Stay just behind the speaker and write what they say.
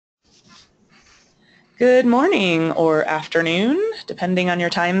Good morning or afternoon, depending on your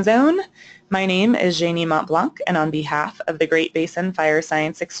time zone. My name is Janie Montblanc, and on behalf of the Great Basin Fire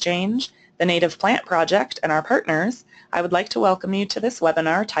Science Exchange, the Native Plant Project, and our partners, I would like to welcome you to this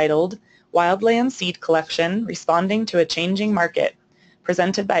webinar titled Wildland Seed Collection, Responding to a Changing Market,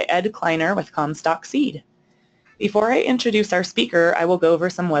 presented by Ed Kleiner with Comstock Seed. Before I introduce our speaker, I will go over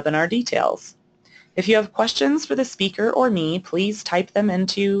some webinar details. If you have questions for the speaker or me, please type them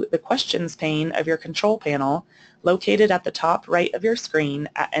into the questions pane of your control panel located at the top right of your screen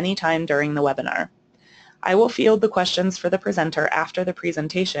at any time during the webinar. I will field the questions for the presenter after the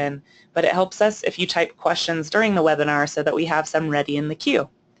presentation, but it helps us if you type questions during the webinar so that we have some ready in the queue.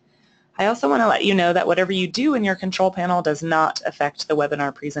 I also want to let you know that whatever you do in your control panel does not affect the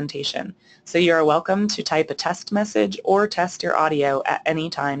webinar presentation, so you are welcome to type a test message or test your audio at any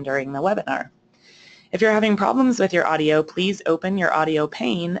time during the webinar. If you're having problems with your audio, please open your audio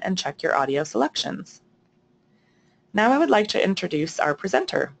pane and check your audio selections. Now I would like to introduce our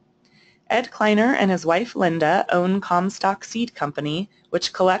presenter. Ed Kleiner and his wife Linda own Comstock Seed Company,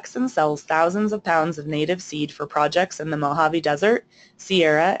 which collects and sells thousands of pounds of native seed for projects in the Mojave Desert,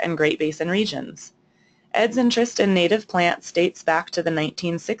 Sierra, and Great Basin regions. Ed's interest in native plants dates back to the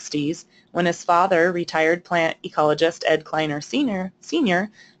 1960s when his father, retired plant ecologist Ed Kleiner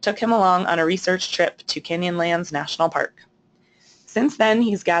Sr., took him along on a research trip to Canyonlands National Park. Since then,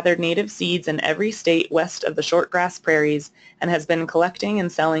 he's gathered native seeds in every state west of the shortgrass prairies and has been collecting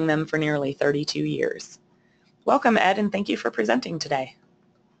and selling them for nearly 32 years. Welcome, Ed, and thank you for presenting today.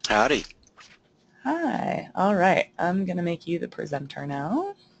 Howdy. Hi. All right. I'm going to make you the presenter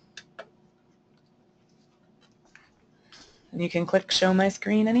now. And you can click show my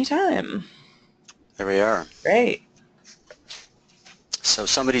screen anytime. There we are. Great. So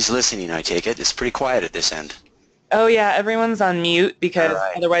somebody's listening, I take it. It's pretty quiet at this end. Oh yeah, everyone's on mute because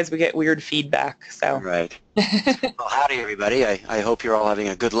otherwise we get weird feedback. So. Right. Well, howdy everybody. I hope you're all having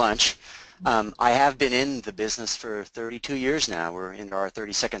a good lunch. I have been in the business for 32 years now. We're in our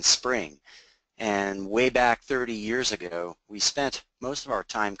 32nd spring. And way back 30 years ago, we spent most of our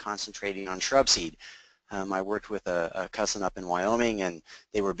time concentrating on shrub seed. I worked with a cousin up in Wyoming, and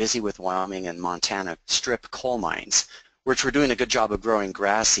they were busy with Wyoming and Montana strip coal mines, which were doing a good job of growing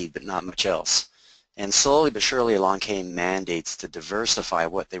grass seed, but not much else. And slowly but surely along came mandates to diversify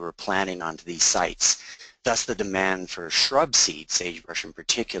what they were planting onto these sites. Thus the demand for shrub seed, sagebrush in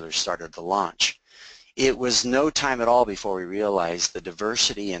particular, started to launch. It was no time at all before we realized the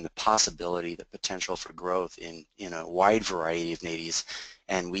diversity and the possibility, the potential for growth in a wide variety of natives,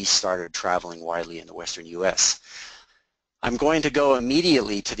 and we started traveling widely in the western U.S. I'm going to go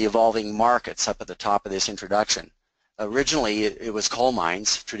immediately to the evolving markets up at the top of this introduction. Originally it was coal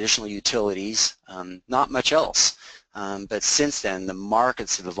mines, traditional utilities, not much else. But since then the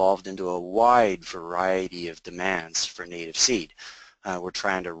markets have evolved into a wide variety of demands for native seed. We're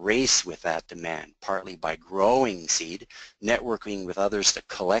trying to race with that demand, partly by growing seed, networking with others to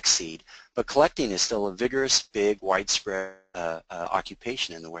collect seed, but collecting is still a vigorous, big, widespread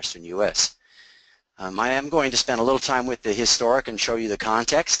occupation in the western U.S. I am going to spend a little time with the historic and show you the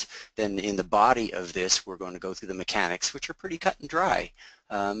context. Then in the body of this we're going to go through the mechanics, which are pretty cut and dry,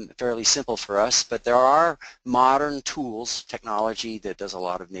 fairly simple for us, but there are modern tools, technology that does a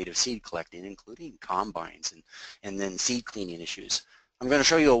lot of native seed collecting, including combines and then seed cleaning issues. I'm going to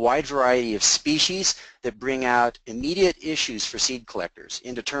show you a wide variety of species that bring out immediate issues for seed collectors: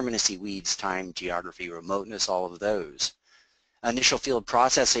 indeterminacy, weeds, time, geography, remoteness, all of those. Initial field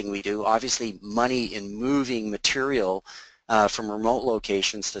processing we do, obviously money in moving material from remote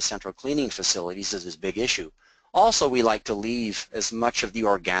locations to central cleaning facilities is a big issue. Also, we like to leave as much of the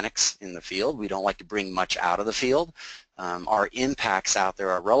organics in the field. We don't like to bring much out of the field. Our impacts out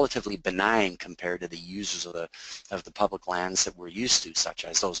there are relatively benign compared to the users of the public lands that we're used to, such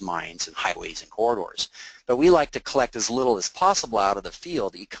as those mines and highways and corridors. But we like to collect as little as possible out of the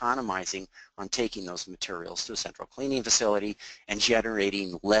field, economizing on taking those materials to a central cleaning facility and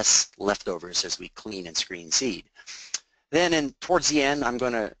generating less leftovers as we clean and screen seed. Then towards the end, I'm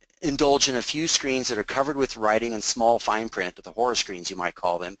going to indulge in a few screens that are covered with writing and small fine print, the horror screens you might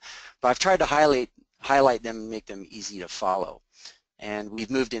call them, but I've tried to highlight them and make them easy to follow. And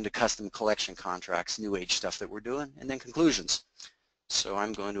we've moved into custom collection contracts, new age stuff that we're doing, and then conclusions. So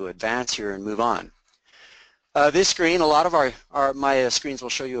I'm going to advance here and move on. This screen, a lot of my screens will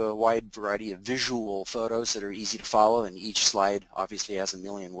show you a wide variety of visual photos that are easy to follow, and each slide obviously has a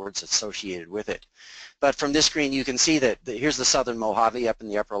million words associated with it. But from this screen you can see that here's the southern Mojave up in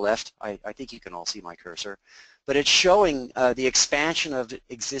the upper left. I think you can all see my cursor. but it's showing the expansion of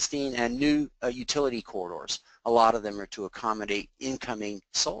existing and new utility corridors. A lot of them are to accommodate incoming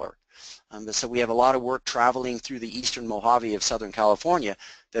solar. So we have a lot of work traveling through the eastern Mojave of Southern California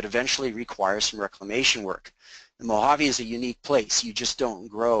that eventually requires some reclamation work. The Mojave is a unique place. You just don't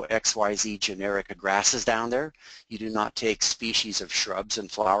grow XYZ generic grasses down there. You do not take species of shrubs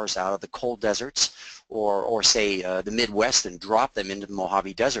and flowers out of the cold deserts or say the Midwest and drop them into the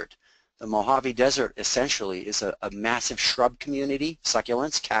Mojave Desert. The Mojave Desert essentially is a massive shrub community,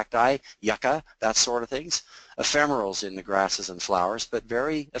 succulents, cacti, yucca, that sort of things. Ephemerals in the grasses and flowers, but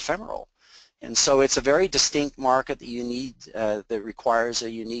very ephemeral. And so it's a very distinct market that you need, that requires a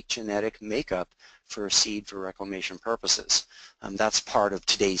unique genetic makeup for seed for reclamation purposes. That's part of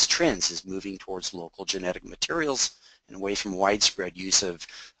today's trends, is moving towards local genetic materials and away from widespread use of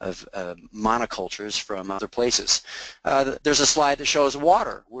monocultures from other places. There's a slide that shows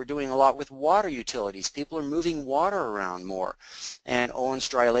water. We're doing a lot with water utilities. People are moving water around more. And Owens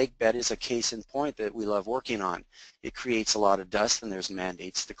Dry Lake Bed is a case in point that we love working on. It creates a lot of dust, and there's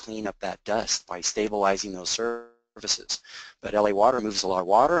mandates to clean up that dust by stabilizing those surfaces. But LA Water moves a lot of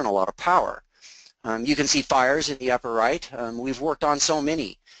water and a lot of power. You can see fires in the upper right. We've worked on so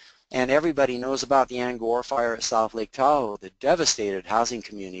many. And everybody knows about the Angora fire at South Lake Tahoe that devastated housing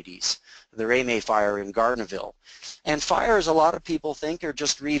communities, the Raymay fire in Gardnerville. And fires, a lot of people think, are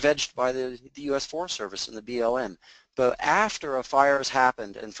just re-vegged by the U.S. Forest Service and the BLM. But after a fire has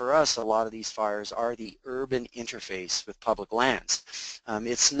happened, and for us a lot of these fires are the urban interface with public lands.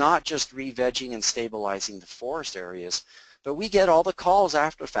 It's not just re-vegging and stabilizing the forest areas, but we get all the calls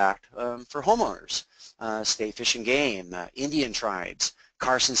after the fact for homeowners, state fish and game, Indian tribes,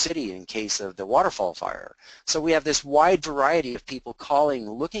 Carson City in case of the waterfall fire. So we have this wide variety of people calling,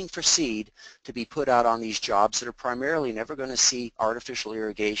 looking for seed to be put out on these jobs that are primarily never going to see artificial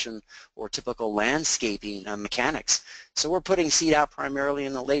irrigation or typical landscaping mechanics. So we're putting seed out primarily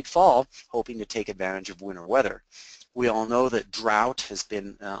in the late fall, hoping to take advantage of winter weather. We all know that drought has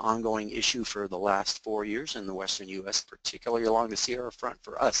been an ongoing issue for the last 4 years in the western U.S., particularly along the Sierra front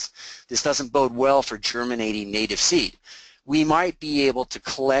for us. This doesn't bode well for germinating native seed. We might be able to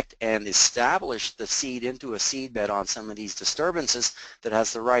collect and establish the seed into a seed bed on some of these disturbances that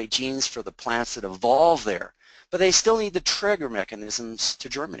has the right genes for the plants that evolve there. But they still need the trigger mechanisms to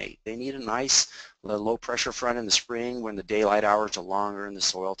germinate. They need a nice low pressure front in the spring when the daylight hours are longer and the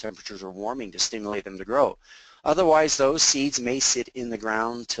soil temperatures are warming to stimulate them to grow. Otherwise, those seeds may sit in the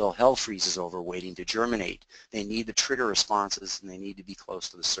ground till hell freezes over waiting to germinate. They need the trigger responses, and they need to be close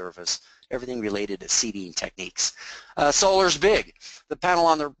to the surface. Everything related to seeding techniques. Solar's big. The panel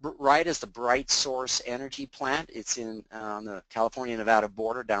on the right is the Bright Source Energy Plant. It's on the California-Nevada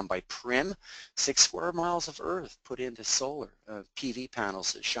border down by Prim. 6 square miles of earth put into solar PV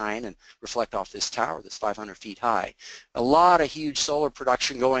panels that shine and reflect off this tower that's 500 feet high. A lot of huge solar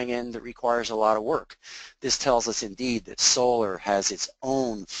production going in that requires a lot of work. This tells us indeed that solar has its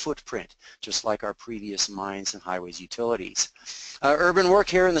own footprint, just like our previous mines and highways utilities. Urban work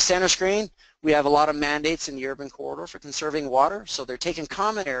here in the center screen. We have a lot of mandates in the urban corridor for conserving water, so they're taking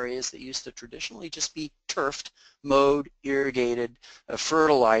common areas that used to traditionally just be turfed, mowed, irrigated,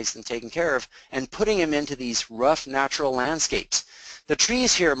 fertilized, and taken care of, and putting them into these rough natural landscapes. The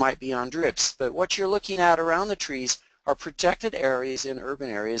trees here might be on drips, but what you're looking at around the trees are protected areas in urban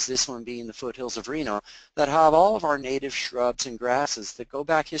areas, this one being the foothills of Reno, that have all of our native shrubs and grasses that go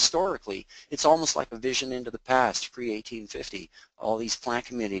back historically. It's almost like a vision into the past, pre-1850, all these plant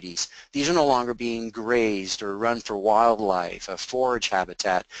communities. These are no longer being grazed or run for wildlife, a forage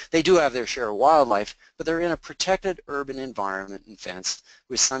habitat. They do have their share of wildlife, but they're in a protected urban environment and fenced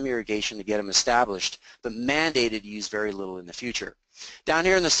with some irrigation to get them established, but mandated to use very little in the future. Down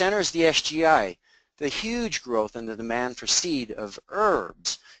here in the center is the SGI. The huge growth in the demand for seed of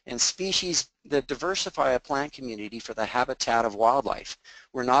herbs and species that diversify a plant community for the habitat of wildlife.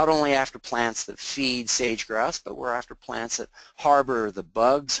 We're not only after plants that feed sage-grouse, but we're after plants that harbor the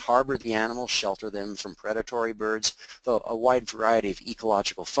bugs, harbor the animals, shelter them from predatory birds, a wide variety of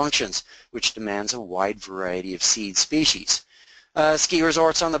ecological functions, which demands a wide variety of seed species. Ski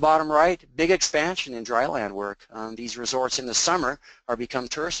resorts on the bottom right, big expansion in dryland work. These resorts in the summer are become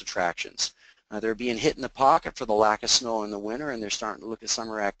tourist attractions. They're being hit in the pocket for the lack of snow in the winter, and they're starting to look at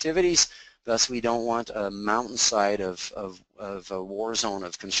summer activities. Thus, we don't want a mountainside of a war zone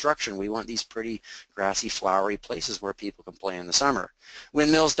of construction. We want these pretty grassy, flowery places where people can play in the summer.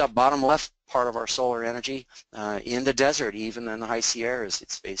 Windmills, bottom left part of our solar energy. In the desert, even in the high Sierras,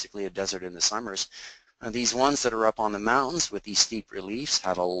 it's basically a desert in the summers. These ones that are up on the mountains with these steep reliefs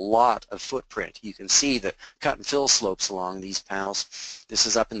have a lot of footprint. You can see the cut and fill slopes along these panels. This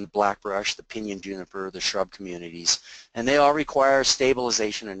is up in the blackbrush, the pinyon juniper, the shrub communities, and they all require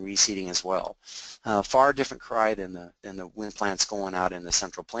stabilization and reseeding as well. Far different cry than the wind plants going out in the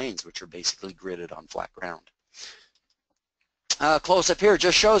Central Plains, which are basically gridded on flat ground. Close up here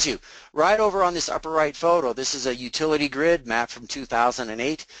just shows you, right over on this upper right photo, this is a utility grid map from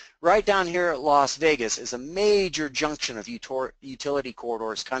 2008. Right down here at Las Vegas is a major junction of utility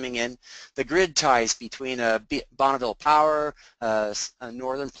corridors coming in. The grid ties between Bonneville Power,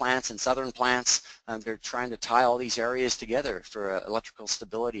 northern plants and southern plants. They're trying to tie all these areas together for electrical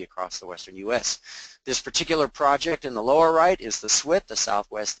stability across the western U.S. This particular project in the lower right is the SWIT, the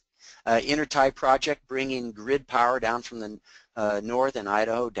Southwest Intertie Project, bringing grid power down from the north in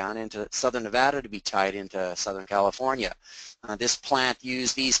Idaho down into southern Nevada to be tied into southern California. This plant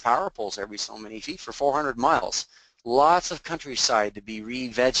used these power poles every so many feet for 400 miles. Lots of countryside to be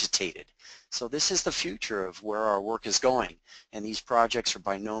revegetated. So this is the future of where our work is going, and these projects are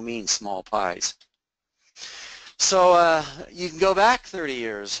by no means small pies. So you can go back 30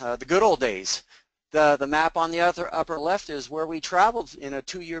 years, the good old days. The map on the upper left is where we traveled in a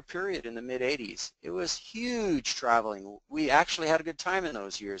 2-year period in the mid-80s. It was huge traveling. We actually had a good time in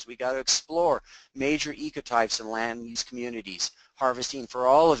those years. We got to explore major ecotypes and land use communities, harvesting for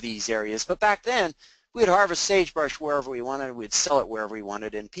all of these areas. But back then, we'd harvest sagebrush wherever we wanted, we'd sell it wherever we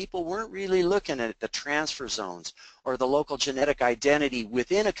wanted, and people weren't really looking at the transfer zones or the local genetic identity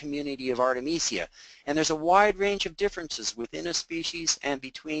within a community of Artemisia. And there's a wide range of differences within a species and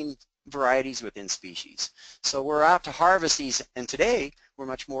between varieties within species. So we're out to harvest these, and today we're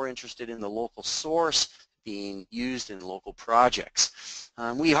much more interested in the local source being used in local projects.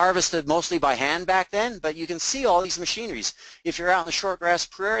 We harvested mostly by hand back then, but you can see all these machineries. If you're out in the shortgrass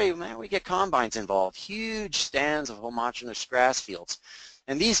prairie, man, we get combines involved, huge stands of homogeneous grass fields.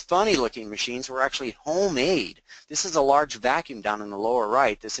 And these funny looking machines were actually homemade. This is a large vacuum down in the lower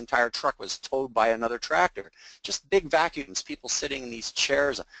right. This entire truck was towed by another tractor. Just big vacuums, people sitting in these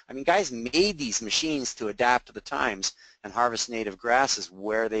chairs. I mean, guys made these machines to adapt to the times and harvest native grasses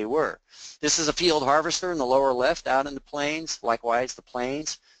where they were. This is a field harvester in the lower left out in the plains, likewise the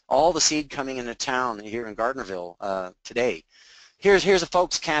plains. All the seed coming into town here in Gardnerville today. Here's a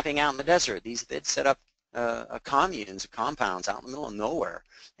folks camping out in the desert. They'd set up communes, compounds out in the middle of nowhere,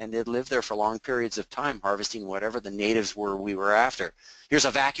 and they'd live there for long periods of time harvesting whatever the natives we were after. Here's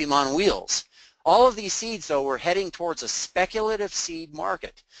a vacuum on wheels. All of these seeds, though, were heading towards a speculative seed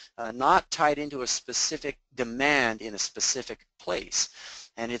market, not tied into a specific demand in a specific place.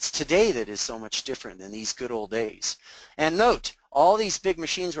 And it's today that is so much different than these good old days. And note, all these big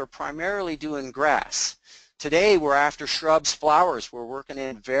machines were primarily doing grass. Today we're after shrubs, flowers. We're working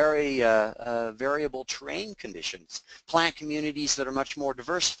in very variable terrain conditions, plant communities that are much more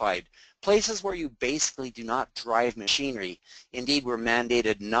diversified, places where you basically do not drive machinery. Indeed, we're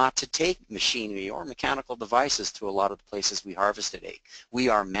mandated not to take machinery or mechanical devices to a lot of the places we harvest today. We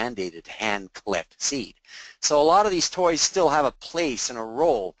are mandated to hand collect seed. So a lot of these toys still have a place and a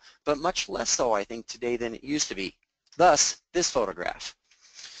role, but much less so, I think, today than it used to be. Thus, this photograph.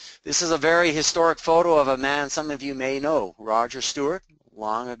 This is a very historic photo of a man some of you may know, Roger Stewart,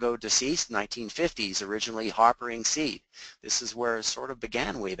 long ago deceased, 1950s, originally hoppering seed. This is where it sort of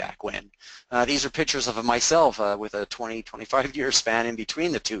began way back when. These are pictures of myself with a 20-25 year span in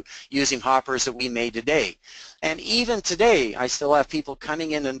between the two, using hoppers that we made today. And even today, I still have people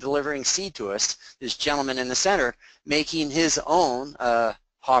coming in and delivering seed to us. This gentleman in the center making his own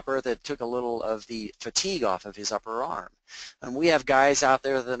hopper that took a little of the fatigue off of his upper arm. And we have guys out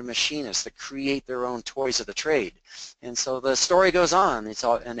there that are machinists that create their own toys of the trade. And so the story goes on. It's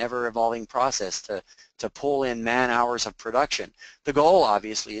an ever-evolving process to pull in man-hours of production. The goal,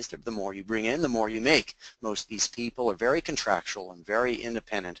 obviously, is that the more you bring in, the more you make. Most of these people are very contractual and very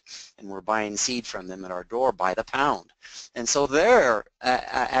independent, and we're buying seed from them at our door by the pound. And so they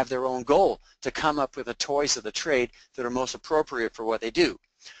have their own goal to come up with the toys of the trade that are most appropriate for what they do.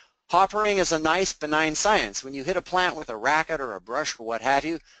 Hoppering is a nice, benign science. When you hit a plant with a racket or a brush or what have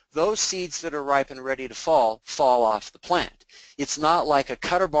you, those seeds that are ripe and ready to fall off the plant. It's not like a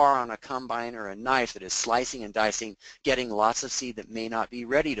cutter bar on a combine or a knife that is slicing and dicing, getting lots of seed that may not be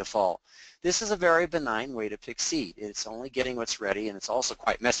ready to fall. This is a very benign way to pick seed. It's only getting what's ready, and it's also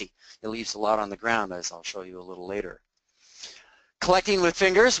quite messy. It leaves a lot on the ground, as I'll show you a little later. Collecting with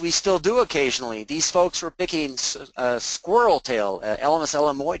fingers, we still do occasionally. These folks were picking squirrel tail, Elamus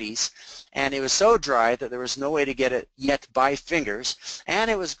elamoides, and it was so dry that there was no way to get it yet by fingers,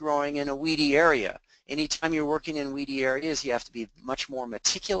 and it was growing in a weedy area. Anytime you're working in weedy areas, you have to be much more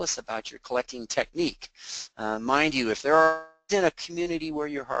meticulous about your collecting technique. Mind you, if there are in a community where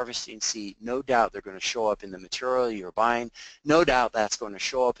you're harvesting seed, no doubt they're going to show up in the material you're buying. No doubt that's going to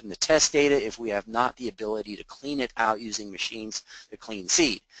show up in the test data if we have not the ability to clean it out using machines to clean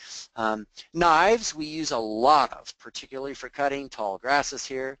seed. Knives we use a lot of, particularly for cutting tall grasses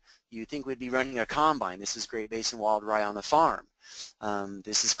here. You'd think we'd be running a combine. This is Great Basin wild rye on the farm.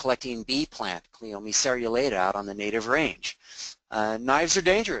 This is collecting bee plant, Cleome cerulata, out on the native range. Knives are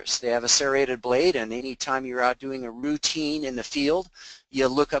dangerous. They have a serrated blade, and anytime you're out doing a routine in the field, you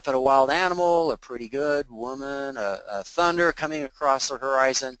look up at a wild animal, a pretty good woman, a thunder coming across the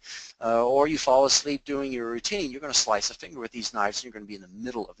horizon, or you fall asleep doing your routine, you're going to slice a finger with these knives and you're going to be in the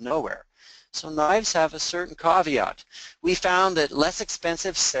middle of nowhere. So knives have a certain caveat. We found that less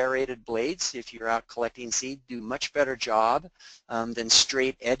expensive serrated blades, if you're out collecting seed, do much better job than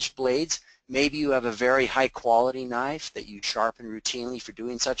straight edged blades. Maybe you have a very high quality knife that you sharpen routinely for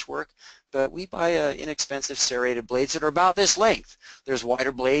doing such work, but we buy inexpensive serrated blades that are about this length. There's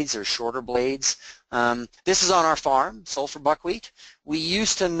wider blades, there's shorter blades. This is on our farm, sulfur buckwheat. We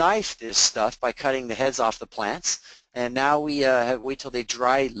used to knife this stuff by cutting the heads off the plants, and now we wait till they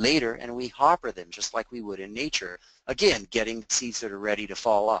dry later and we hopper them just like we would in nature. Again, getting seeds that are ready to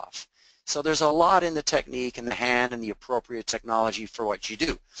fall off. So there's a lot in the technique and the hand and the appropriate technology for what you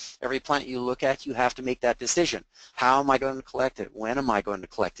do. Every plant you look at, you have to make that decision. How am I going to collect it? When am I going to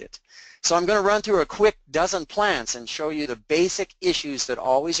collect it? So I'm going to run through a quick dozen plants and show you the basic issues that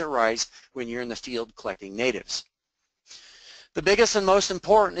always arise when you're in the field collecting natives. The biggest and most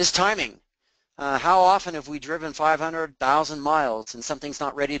important is timing. How often have we driven 500,000 miles and something's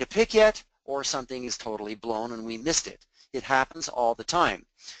not ready to pick yet, or something is totally blown and we missed it? It happens all the time.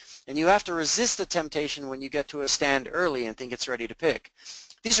 And you have to resist the temptation when you get to a stand early and think it's ready to pick.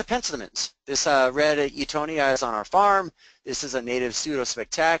 These are pentstemons. This red Etonia is on our farm. This is a native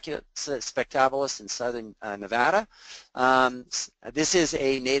pseudo-spectabilis in southern Nevada. This is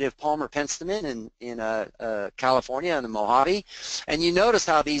a native Palmer penstemon in California in the Mojave. And you notice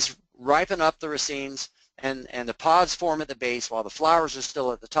how these ripen up the racemes and the pods form at the base while the flowers are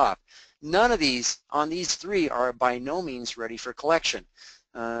still at the top. None of these, on these three, are by no means ready for collection.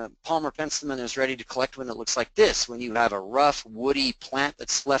 Palmer penstemon is ready to collect when it looks like this, when you have a rough, woody plant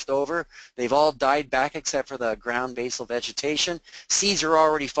that's left over. They've all died back except for the ground basal vegetation. Seeds are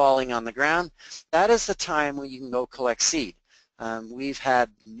already falling on the ground. That is the time when you can go collect seed. We've had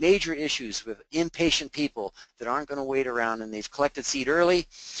major issues with impatient people that aren't going to wait around, and they've collected seed early.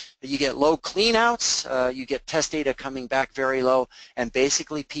 You get low cleanouts, you get test data coming back very low, and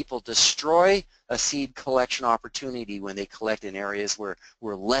basically people destroy a seed collection opportunity when they collect in areas where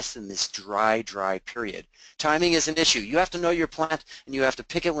we're less than this dry period. Timing is an issue. You have to know your plant and you have to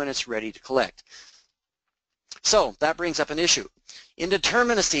pick it when it's ready to collect. So that brings up an issue.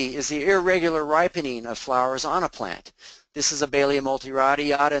 Indeterminacy is the irregular ripening of flowers on a plant. This is a Bailea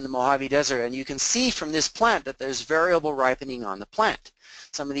multiradiata in the Mojave Desert, and you can see from this plant that there's variable ripening on the plant.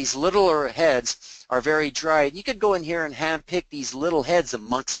 Some of these littler heads are very dry. You could go in here and hand pick these little heads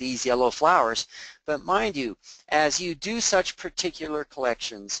amongst these yellow flowers, but mind you, as you do such particular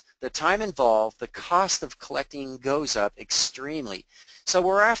collections, the time involved, the cost of collecting goes up extremely. So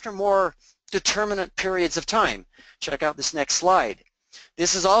we're after more determinate periods of time. Check out this next slide.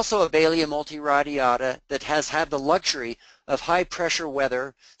 This is also a Bailea multiradiata that has had the luxury of high pressure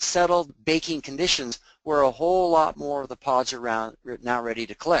weather, settled baking conditions, where a whole lot more of the pods are now ready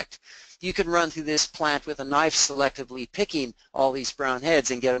to collect. You can run through this plant with a knife selectively picking all these brown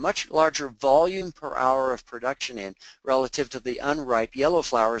heads and get a much larger volume per hour of production in relative to the unripe yellow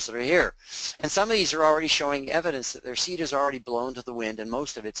flowers that are here. And some of these are already showing evidence that their seed is already blown to the wind and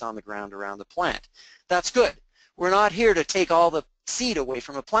most of it's on the ground around the plant. That's good. We're not here to take all the seed away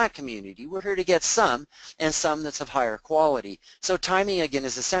from a plant community. We're here to get some, and some that's of higher quality. So timing again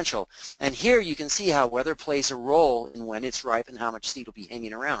is essential. And here you can see how weather plays a role in when it's ripe and how much seed will be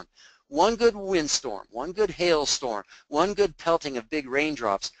hanging around. One good windstorm, one good hailstorm, one good pelting of big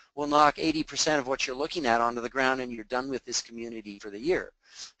raindrops will knock 80% of what you're looking at onto the ground, and you're done with this community for the year.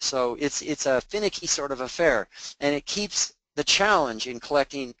 So it's a finicky sort of affair, and it keeps the challenge in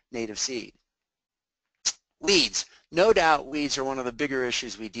collecting native seed. Weeds. No doubt weeds are one of the bigger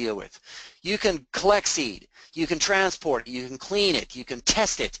issues we deal with. You can collect seed, you can transport it, you can clean it, you can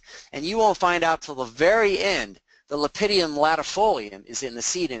test it, and you won't find out till the very end the Lepidium latifolium is in the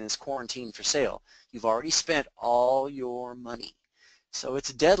seed and is quarantined for sale. You've already spent all your money. So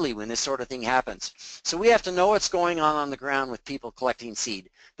it's deadly when this sort of thing happens. So we have to know what's going on the ground with people collecting seed.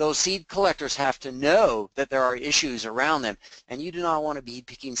 Those seed collectors have to know that there are issues around them, and you do not want to be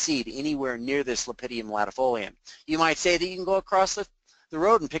picking seed anywhere near this Lepidium latifolium. You might say that you can go across the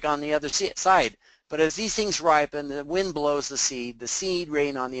road and pick on the other side, but as these things ripen, the wind blows the seed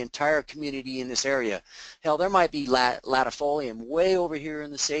rain on the entire community in this area. Hell, there might be latifolium way over here in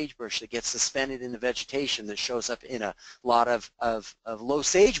the sagebrush that gets suspended in the vegetation that shows up in a lot of low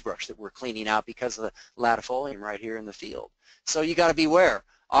sagebrush that we're cleaning out because of the latifolium right here in the field. So you got to beware.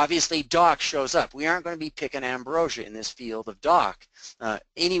 Obviously, dock shows up. We aren't going to be picking ambrosia in this field of dock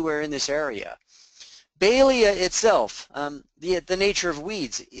anywhere in this area. Baelia itself, the nature of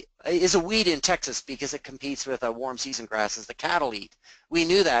weeds, is a weed in Texas because it competes with warm season grasses the cattle eat. We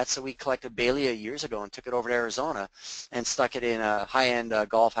knew that, so we collected Baelia years ago and took it over to Arizona and stuck it in high-end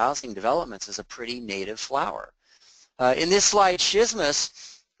golf housing developments as a pretty native flower. In this slide,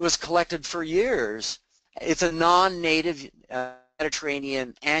 schismus was collected for years. It's a non-native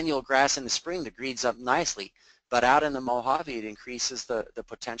Mediterranean annual grass in the spring that greens up nicely. But out in the Mojave, it increases the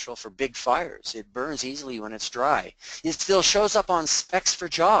potential for big fires. It burns easily when it's dry. It still shows up on specs for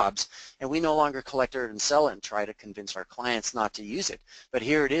jobs, and we no longer collect it and sell it and try to convince our clients not to use it. But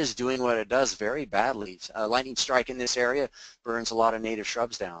here it is doing what it does very badly. Lightning strike in this area burns a lot of native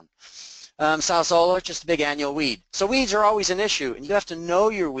shrubs down. Salsola, just a big annual weed. So weeds are always an issue, and you have to know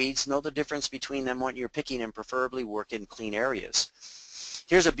your weeds, know the difference between them, what you're picking, and preferably work in clean areas.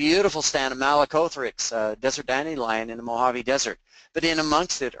 Here's a beautiful stand of Malacothrix, desert dandelion in the Mojave Desert. But in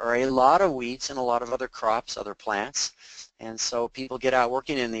amongst it are a lot of weeds and a lot of other crops, other plants. And so people get out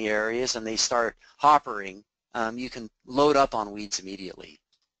working in the areas and they start hoppering. You can load up on weeds immediately.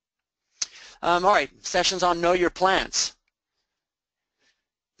 All right, sessions on Know Your Plants.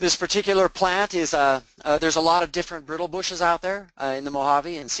 This particular plant is, there's a lot of different brittle bushes out there in the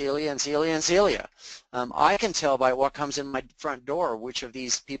Mojave, and Celia and Celia and Celia. I can tell by what comes in my front door which of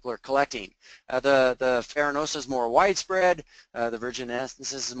these people are collecting. The Farinosa is more widespread, the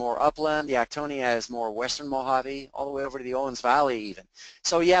Virginescens is more upland, the Actonia is more western Mojave, all the way over to the Owens Valley even.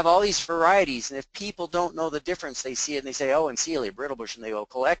 So you have all these varieties, and if people don't know the difference, they see it and they say, oh, and Celia, brittle bush, and they go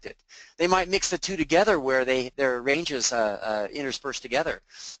collect it. They might mix the two together where their ranges intersperse together,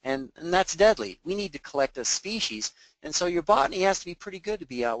 and that's deadly. We need to collect a species, and so your botany has to be pretty good to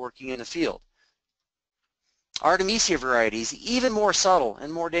be out working in the field. Artemisia varieties, even more subtle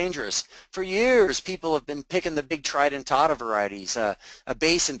and more dangerous. For years, people have been picking the big tridentata varieties, a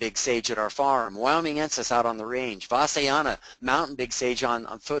basin big sage at our farm, Wyomingensis out on the range, Vassiana, mountain big sage on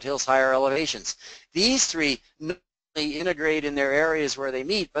foothills, higher elevations. These three not only integrate in their areas where they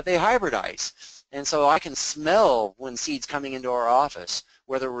meet, but they hybridize. And so I can smell when seeds coming into our office,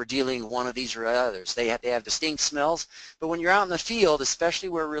 whether we're dealing with one of these or others. They have distinct smells, but when you're out in the field, especially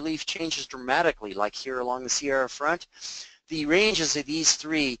where relief changes dramatically, like here along the Sierra front, the ranges of these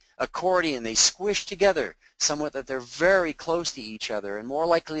three accordion, they squish together somewhat that they're very close to each other, and more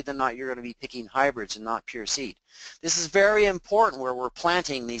likely than not, you're going to be picking hybrids and not pure seed. This is very important where we're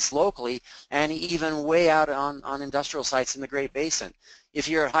planting these locally and even way out on industrial sites in the Great Basin. If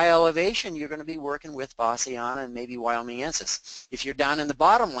you're at high elevation, you're going to be working with Vassiana and maybe Wyomingensis. If you're down in the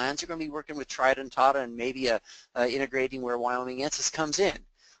bottomlands, you're going to be working with tridentata and maybe integrating where Wyomingensis comes in.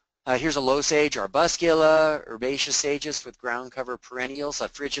 Here's a low sage, arbuscula, herbaceous sages with ground cover perennials,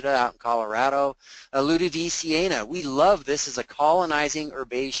 frigida out in Colorado, Ludiviciana. We love this as a colonizing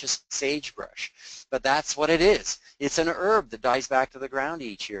herbaceous sagebrush, but that's what it is. It's an herb that dies back to the ground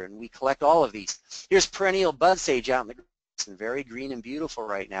each year, and we collect all of these. Here's perennial bud sage out in the and very green and beautiful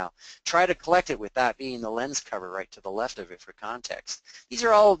right now. Try to collect it with that being the lens cover right to the left of it for context. These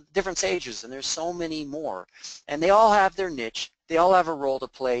are all different sages, and there's so many more, and they all have their niche. They all have a role to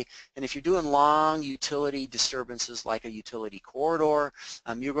play, and if you're doing long utility disturbances like a utility corridor,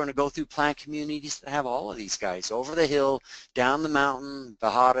 you're going to go through plant communities that have all of these guys, over the hill, down the mountain,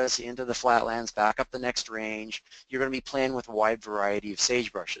 Bajadas, into the flatlands, back up the next range. You're going to be playing with a wide variety of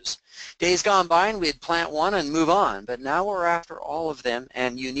sagebrushes. Days gone by and we'd plant one and move on, but now we're after all of them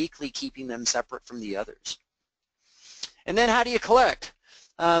and uniquely keeping them separate from the others. And then how do you collect?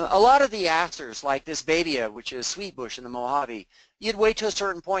 A lot of the asters, like this babia, which is sweet bush in the Mojave, you'd wait to a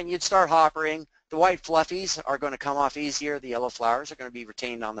certain point and you'd start hoppering. The white fluffies are going to come off easier. The yellow flowers are going to be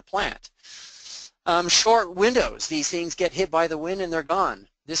retained on the plant. Short windows. These things get hit by the wind and they're gone.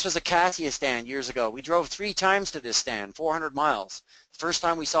 This was a cassia stand years ago. We drove 3 times to this stand, 400 miles. The first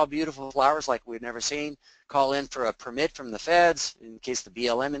time we saw beautiful flowers like we'd never seen, call in for a permit from the feds, in case the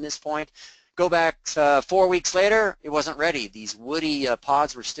BLM in this point. Go back 4 weeks later, it wasn't ready. These woody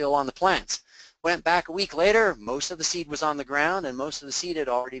pods were still on the plants. Went back a week later, most of the seed was on the ground and most of the seed had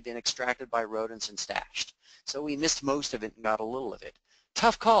already been extracted by rodents and stashed. So we missed most of it and got a little of it.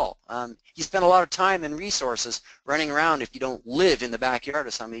 Tough call. You spend a lot of time and resources running around if you don't live in the backyard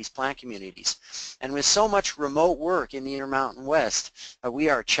of some of these plant communities. And with so much remote work in the Intermountain West, we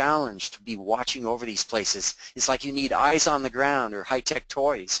are challenged to be watching over these places. It's like you need eyes on the ground or high-tech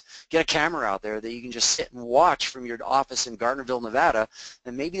toys. Get a camera out there that you can just sit and watch from your office in Gardnerville, Nevada,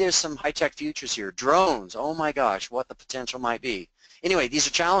 and maybe there's some high-tech futures here. Drones, oh my gosh, what the potential might be. Anyway, these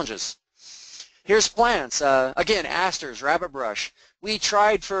are challenges. Here's plants. Again, asters, rabbit brush. We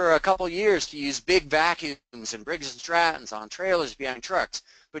tried for a couple years to use big vacuums and Briggs and Strattons on trailers behind trucks,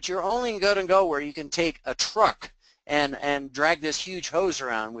 but you're only going to go where you can take a truck and drag this huge hose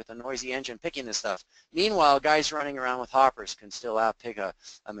around with a noisy engine picking this stuff. Meanwhile, guys running around with hoppers can still outpick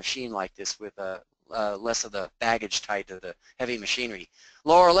a machine like this with less of the baggage tied to the heavy machinery.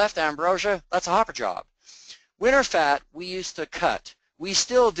 Lower left, ambrosia, that's a hopper job. Winter fat, we used to cut. We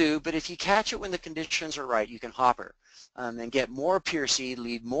still do, but if you catch it when the conditions are right, you can hopper and get more pure seed,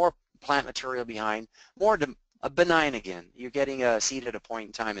 leave more plant material behind, more benign again. You're getting a seed at a point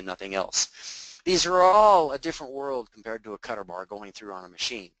in time and nothing else. These are all a different world compared to a cutter bar going through on a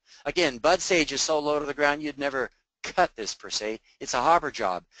machine. Again, bud sage is so low to the ground you'd never cut this per se. It's a hopper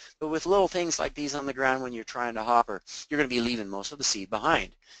job. But with little things like these on the ground when you're trying to hopper, you're going to be leaving most of the seed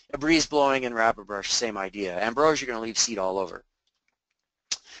behind. A breeze blowing and rabbit brush, same idea. Ambrosia, you're going to leave seed all over.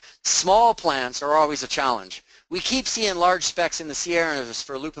 Small plants are always a challenge. We keep seeing large specks in the Sierras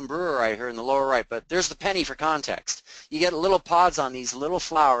for lupin brewer here in the lower right, but there's the penny for context. You get little pods on these little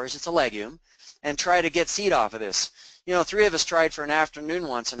flowers, it's a legume, and try to get seed off of this. You know, 3 of us tried for an afternoon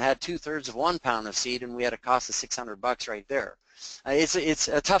once and had 2/3 of 1 pound of seed, and we had a cost of $600 right there. It's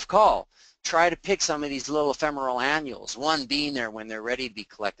a tough call. Try to pick some of these little ephemeral annuals, 1 being there when they're ready to be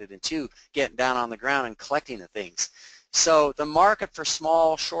collected, and 2 getting down on the ground and collecting the things. So the market for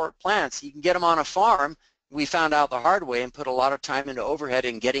small, short plants, you can get them on a farm. We found out the hard way and put a lot of time into overhead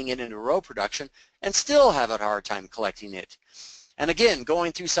and getting it into row production and still have a hard time collecting it. And again,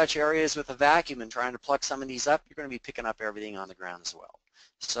 going through such areas with a vacuum and trying to pluck some of these up, you're going to be picking up everything on the ground as well.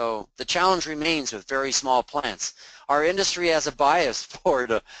 So the challenge remains with very small plants. Our industry has a bias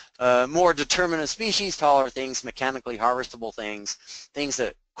for more determinate species, taller things, mechanically harvestable things, things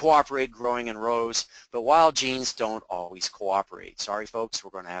that cooperate growing in rows, but wild genes don't always cooperate. Sorry folks,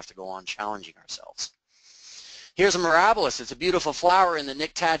 we're going to have to go on challenging ourselves. Here's a mirabilis. It's a beautiful flower in the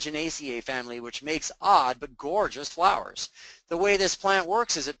Nyctaginaceae family, which makes odd but gorgeous flowers. The way this plant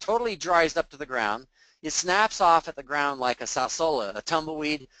works is it totally dries up to the ground. It snaps off at the ground like a salsola, a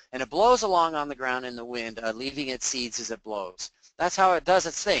tumbleweed, and it blows along on the ground in the wind, leaving its seeds as it blows. That's how it does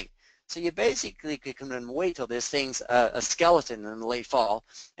its thing. So you basically can wait till this thing's a skeleton in the late fall,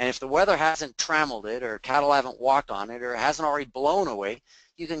 and if the weather hasn't trammeled it or cattle haven't walked on it or it hasn't already blown away,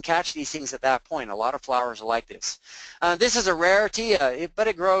 you can catch these things at that point. A lot of flowers are like this. This is a rarity, but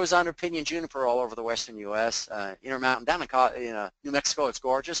it grows under pinyon juniper all over the western U.S., Intermountain, down in New Mexico. It's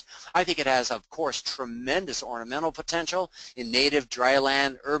gorgeous. I think it has, of course, tremendous ornamental potential in native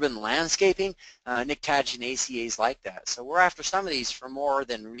dryland urban landscaping. Nyctaginaceae is like that. So we're after some of these for more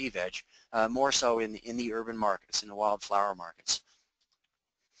than re-veg, more so in the urban markets, in the wildflower markets.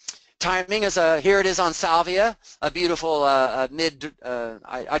 Timing is here it is on salvia, a beautiful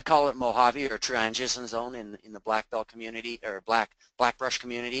I'd call it Mojave or transition zone in the black belt community or black brush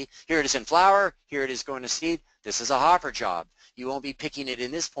community. Here it is in flower, here it is going to seed. This is a hopper job. You won't be picking it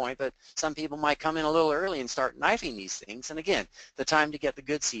in this point, but some people might come in a little early and start knifing these things. And again, the time to get the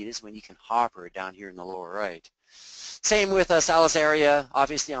good seed is when you can hopper it down here in the lower right. Same with Salisaria.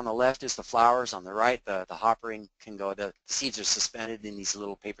 Obviously on the left is the flowers. On the right, the hoppering can go, the seeds are suspended in these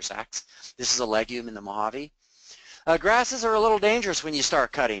little paper sacks. This is a legume in the Mojave. Grasses are a little dangerous when you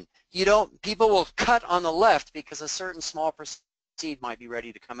start cutting. People will cut on the left because a certain small seed might be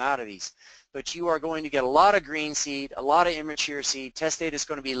ready to come out of these. But you are going to get a lot of green seed, a lot of immature seed. Test data is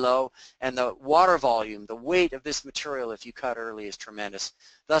going to be low, and the water volume, the weight of this material if you cut early is tremendous.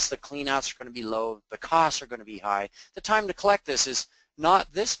 Thus, the cleanouts are going to be low. The costs are going to be high. The time to collect this is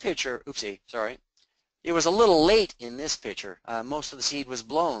not this picture. Oopsie, sorry. It was a little late in this picture. Most of the seed was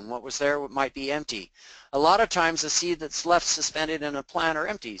blown. What was there might be empty. A lot of times, the seed that's left suspended in a plant are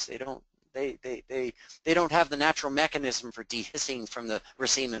empties. They don't have the natural mechanism for dehissing from the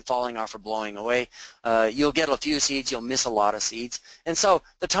raceme and falling off or blowing away. You'll get a few seeds, you'll miss a lot of seeds. And so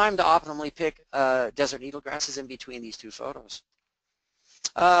the time to optimally pick desert needlegrass is in between these two photos.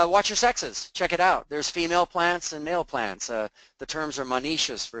 Watch your sexes. Check it out. There's female plants and male plants. The terms are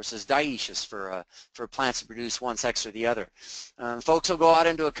monoecious versus dioecious for plants that produce one sex or the other. Folks will go out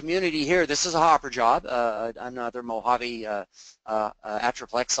into a community here. This is a hopper job, another Mojave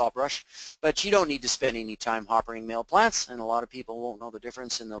Atriplex saltbrush, but you don't need to spend any time hoppering male plants, and a lot of people won't know the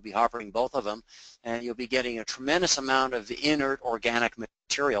difference, and they'll be hoppering both of them, and you'll be getting a tremendous amount of inert organic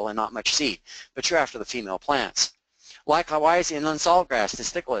material and not much seed, but you're after the female plants. Likewise, inland saltgrass,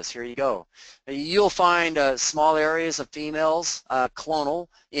 testiculus, here you go. You'll find small areas of females, clonal,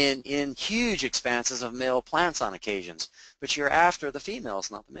 in huge expanses of male plants on occasions, but you're after the females,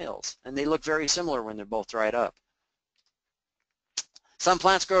 not the males, and they look very similar when they're both dried up. Some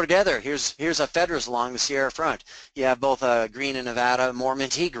plants grow together. Here's a Fedras along the Sierra front. You have both green and Nevada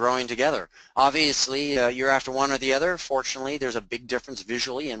Mormantee growing together. Obviously, you're after one or the other. Fortunately, there's a big difference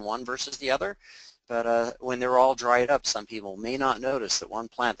visually in one versus the other. But when they're all dried up, some people may not notice that one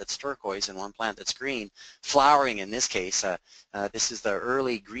plant that's turquoise and one plant that's green, flowering in this case, this is the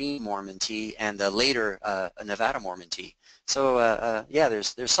early green Mormantee and the later Nevada Mormantee. So yeah,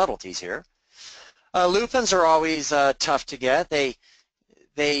 there's subtleties here. Lupins are always tough to get.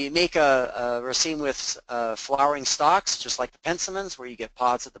 They make a raceme with flowering stalks, just like the pensimons, where you get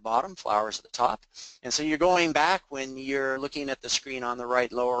pods at the bottom, flowers at the top. And so you're going back when you're looking at the screen on the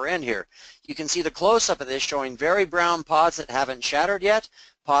right lower end here. You can see the close-up of this showing very brown pods that haven't shattered yet,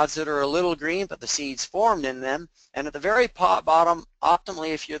 pods that are a little green, but the seeds formed in them. And at the very bottom, optimally,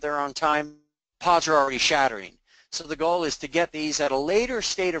 if you're there on time, pods are already shattering. So the goal is to get these at a later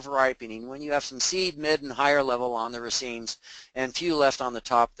state of ripening when you have some seed, mid, and higher level on the racemes and few left on the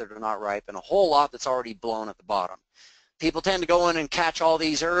top that are not ripe and a whole lot that's already blown at the bottom. People tend to go in and catch all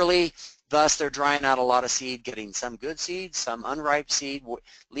these early, thus they're drying out a lot of seed, getting some good seed, some unripe seed,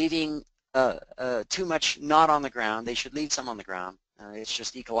 leaving too much not on the ground. They should leave some on the ground. It's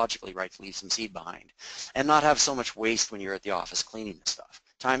just ecologically right to leave some seed behind and not have so much waste when you're at the office cleaning the stuff.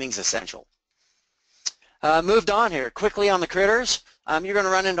 Timing's essential. Moved on here. Quickly on the critters. You're going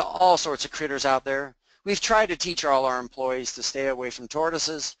to run into all sorts of critters out there. We've tried to teach all our employees to stay away from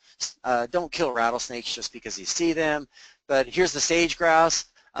tortoises. Don't kill rattlesnakes just because you see them. But here's the sage grouse.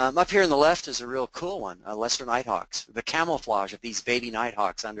 Up here on the left is a real cool one, lesser nighthawks. The camouflage of these baby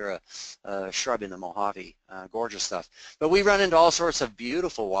nighthawks under a shrub in the Mojave. Gorgeous stuff. But we run into all sorts of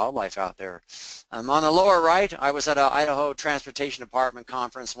beautiful wildlife out there. On the lower right, I was at an Idaho Transportation Department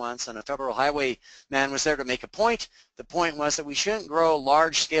conference once, and a federal highway man was there to make a point. The point was that we shouldn't grow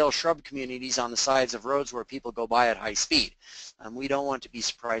large-scale shrub communities on the sides of roads where people go by at high speed. We don't want to be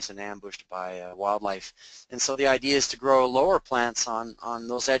surprised and ambushed by wildlife. And so the idea is to grow lower plants on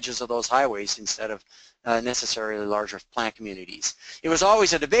those edges of those highways instead of necessarily larger plant communities. It was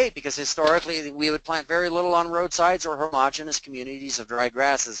always a debate because historically we would plant very little on roadsides or homogeneous communities of dry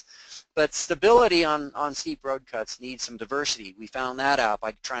grasses. But stability on steep road cuts needs some diversity. We found that out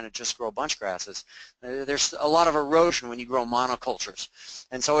by trying to just grow bunch grasses. There's a lot of erosion when you grow monocultures.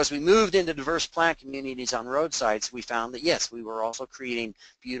 And so as we moved into diverse plant communities on roadsides, we found that yes, we were also creating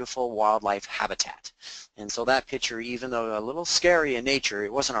beautiful wildlife habitat. And so that picture, even though a little scary in nature,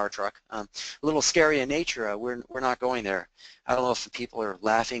 it wasn't our truck, a little scary in nature, we're not going there. I don't know if people are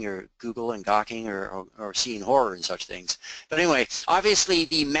laughing or Google and gawking or seeing horror and such things. But anyway, obviously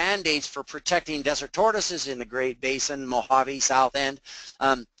the mandates for protecting desert tortoises in the Great Basin, Mojave, South End,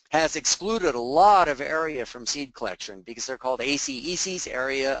 has excluded a lot of area from seed collection because they're called ACECs,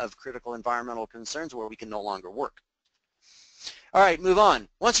 Area of Critical Environmental Concerns, where we can no longer work. All right, move on.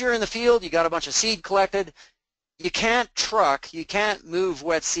 Once you're in the field, you got a bunch of seed collected. You can't move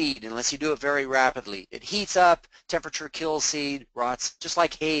wet seed unless you do it very rapidly. It heats up, temperature kills seed, rots, just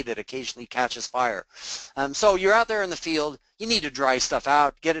like hay that occasionally catches fire. So you're out there in the field, you need to dry stuff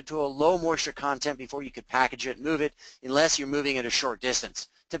out, get it to a low moisture content before you could package it and move it, unless you're moving at a short distance.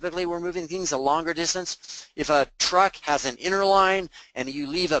 Typically we're moving things a longer distance. If a truck has an inner line and you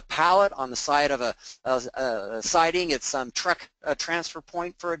leave a pallet on the side of a siding, it's some truck transfer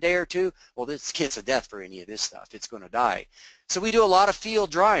point for a day or two, well, this kit's a death for any of this stuff. It's going to die. So we do a lot of field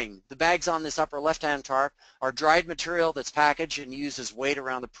drying. The bags on this upper left-hand tarp are dried material that's packaged and used as weight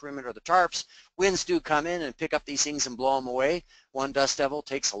around the perimeter of the tarps. Winds do come in and pick up these things and blow them away. One dust devil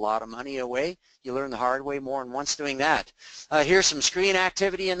takes a lot of money away. You learn the hard way more than once doing that. Here's some screen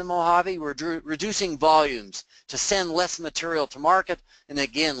activity in the Mojave. We're reducing volumes to send less material to market and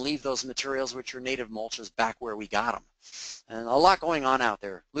again leave those materials which are native mulches back where we got them. And a lot going on out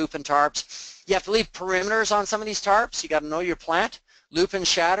there. Lupin tarps. You have to leave perimeters on some of these tarps. You got to know your plant. Lupin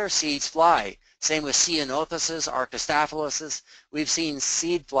shatter, seeds fly. Same with ceanothus, archistaphyluses. We've seen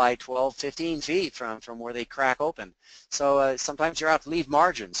seed fly 12, 15 feet from where they crack open. So sometimes you're out to leave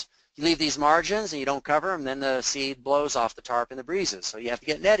margins. You leave these margins and you don't cover them, then the seed blows off the tarp in the breezes. So you have to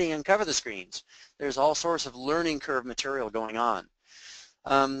get netting and cover the screens. There's all sorts of learning curve material going on.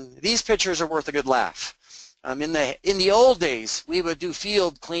 These pictures are worth a good laugh. In the old days, we would do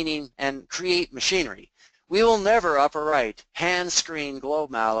field cleaning and create machinery. We will never, upper right, hand screen globe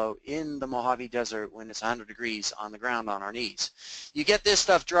mallow in the Mojave Desert when it's 100 degrees on the ground on our knees. You get this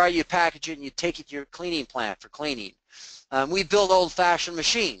stuff dry, you package it, and you take it to your cleaning plant for cleaning. We build old-fashioned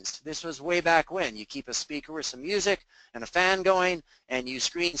machines. This was way back when. You keep a speaker with some music and a fan going, and you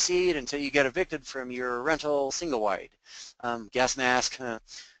screen seed until you get evicted from your rental single-wide. Gas mask.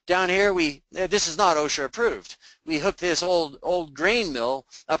 Down here, this is not OSHA approved. We hooked this old grain mill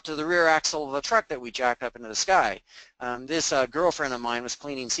up to the rear axle of a truck that we jacked up into the sky. This girlfriend of mine was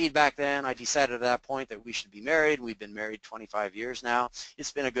cleaning seed back then. I decided at that point that we should be married. We've been married 25 years now.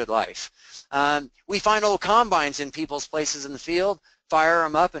 It's been a good life. We find old combines in people's places in the field, fire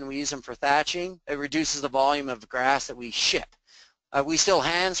them up, and we use them for thatching. It reduces the volume of grass that we ship. We still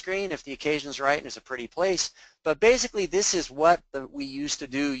hand screen if the occasion's right and it's a pretty place, but basically this is what we used to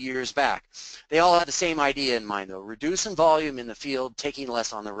do years back. They all had the same idea in mind though, reducing volume in the field, taking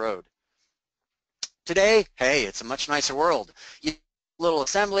less on the road. Today, hey, it's a much nicer world. You little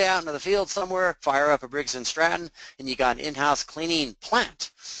assembly out into the field somewhere, fire up a Briggs & Stratton, and you got an in-house cleaning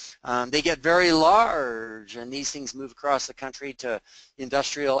plant. They get very large, and these things move across the country to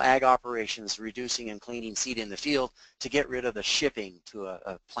industrial ag operations, reducing and cleaning seed in the field to get rid of the shipping to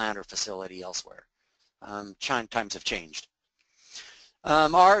a plant or facility elsewhere. Times have changed.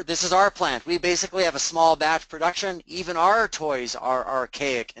 This is our plant. We basically have a small batch production. Even our toys are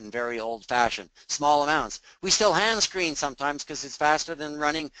archaic and very old-fashioned, small amounts. We still hand screen sometimes because it's faster than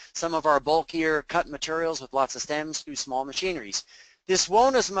running some of our bulkier cut materials with lots of stems through small machineries. This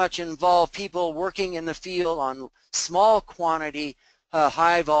won't as much involve people working in the field on small quantity,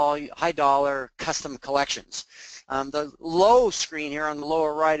 high dollar custom collections. The low screen here on the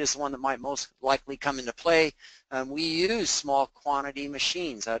lower right is the one that might most likely come into play. We use small quantity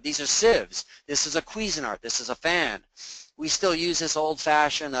machines. These are sieves. This is a Cuisinart. This is a fan. We still use this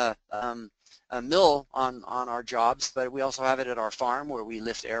old-fashioned mill on our jobs, but we also have it at our farm where we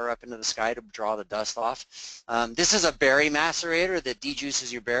lift air up into the sky to draw the dust off. This is a berry macerator that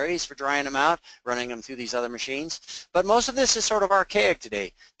dejuices your berries for drying them out, running them through these other machines. But most of this is sort of archaic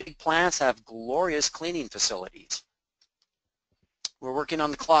today. Big plants have glorious cleaning facilities. We're working on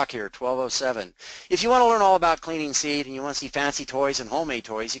the clock here, 12:07. If you want to learn all about cleaning seed and you want to see fancy toys and homemade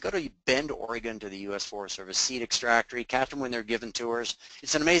toys, you go to Bend, Oregon to the U.S. Forest Service Seed Extractory. Catch them when they're given tours.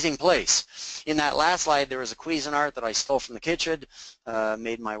 It's an amazing place. In that last slide, there was a Cuisinart that I stole from the kitchen,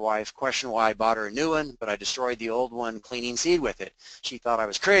 made my wife question why I bought her a new one, but I destroyed the old one cleaning seed with it. She thought I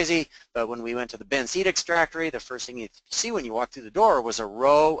was crazy, but when we went to the Bend Seed Extractory, the first thing you see when you walk through the door was a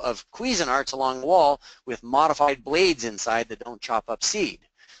row of Cuisinarts along the wall with modified blades inside that don't chop up seed.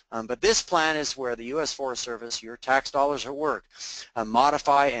 But this plan is where the U.S. Forest Service, your tax dollars at work,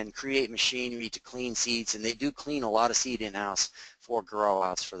 modify and create machinery to clean seeds, and they do clean a lot of seed in-house for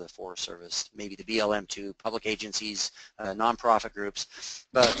grow-outs for the Forest Service, maybe the BLM too, public agencies, nonprofit groups.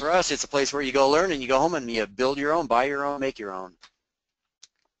 But for us, it's a place where you go learn and you go home and you build your own, buy your own, make your own.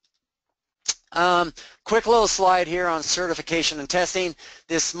 Quick little slide here on certification and testing.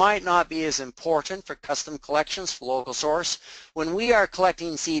 This might not be as important for custom collections for local source. When we are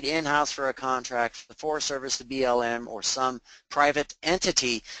collecting seed in-house for a contract for the Forest Service, the BLM, or some private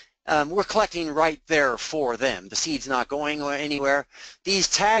entity, we're collecting right there for them. The seed's not going anywhere. These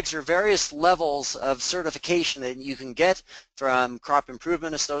tags are various levels of certification that you can get from crop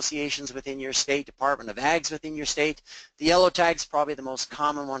improvement associations within your state, Department of Ags within your state. The yellow tag's probably the most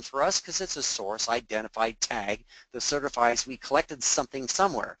common one for us because it's a source identified tag that certifies we collected something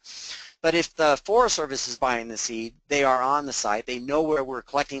somewhere. But if the Forest Service is buying the seed, they are on the site, they know where we're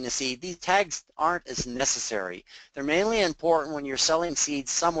collecting the seed. These tags aren't as necessary. They're mainly important when you're selling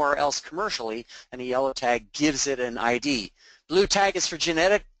seeds somewhere else commercially, and a yellow tag gives it an ID. Blue tag is for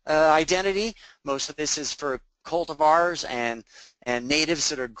genetic identity. Most of this is for cultivars and natives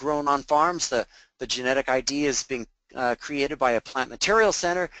that are grown on farms. The genetic ID is being created by a plant material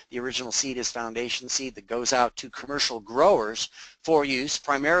center. The original seed is foundation seed that goes out to commercial growers for use,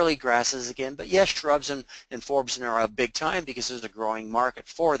 primarily grasses again, but yes, shrubs and forbs are a big time because there's a growing market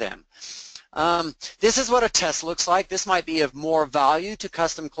for them. This is what a test looks like. This might be of more value to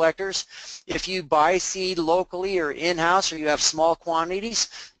custom collectors. If you buy seed locally or in-house or you have small quantities,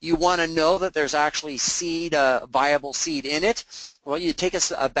 you want to know that there's actually seed, viable seed in it. Well, you take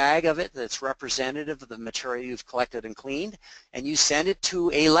a bag of it that's representative of the material you've collected and cleaned, and you send it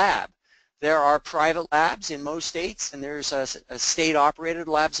to a lab. There are private labs in most states, and there's a state-operated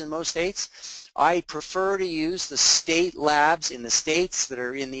labs in most states. I prefer to use the state labs in the states that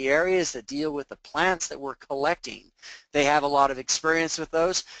are in the areas that deal with the plants that we're collecting. They have a lot of experience with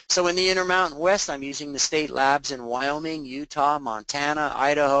those. So in the Intermountain West, I'm using the state labs in Wyoming, Utah, Montana,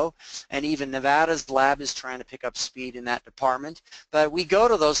 Idaho, and even Nevada's lab is trying to pick up speed in that department. But we go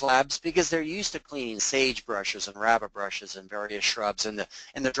to those labs because they're used to cleaning sage brushes and rabbit brushes and various shrubs and the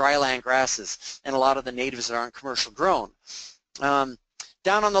dryland grasses and a lot of the natives that aren't commercial grown.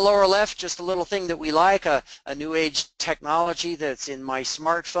 Down on the lower left, just a little thing that we like, a new age technology that's in my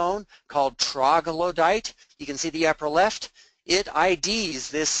smartphone called troglodyte. You can see the upper left. It IDs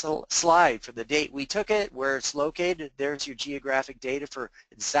this slide for the date we took it, where it's located. There's your geographic data for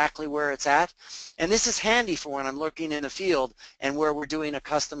exactly where it's at. And this is handy for when I'm looking in a field and where we're doing a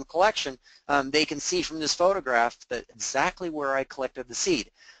custom collection. They can see from this photograph that exactly where I collected the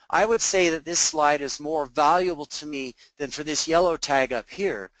seed. I would say that this slide is more valuable to me than for this yellow tag up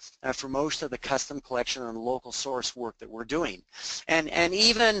here for most of the custom collection and local source work that we're doing. And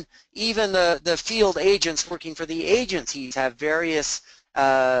even the field agents working for the agencies have various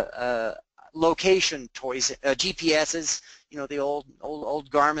location toys, GPSs, you know, the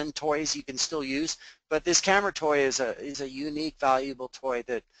old Garmin toys you can still use, but this camera toy is a unique, valuable toy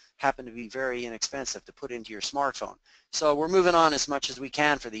that happened to be very inexpensive to put into your smartphone. So we're moving on as much as we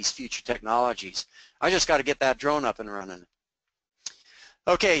can for these future technologies. I just got to get that drone up and running.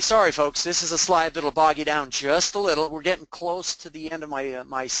 Okay, sorry folks, this is a slide that'll bog you down just a little. We're getting close to the end of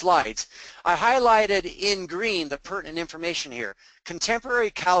my slides. I highlighted in green the pertinent information here.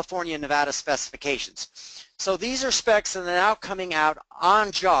 Contemporary California and Nevada specifications. So these are specs that are now coming out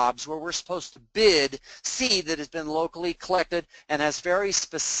on jobs where we're supposed to bid seed that has been locally collected and has very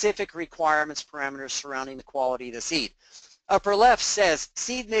specific requirements, parameters surrounding the quality of the seed. Upper left says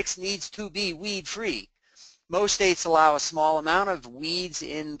seed mix needs to be weed-free. Most states allow a small amount of weeds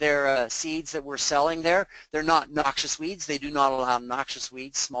in their seeds that we're selling there. They're not noxious weeds. They do not allow noxious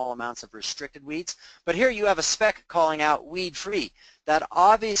weeds, small amounts of restricted weeds. But here you have a spec calling out weed-free. That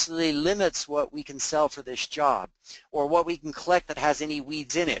obviously limits what we can sell for this job or what we can collect that has any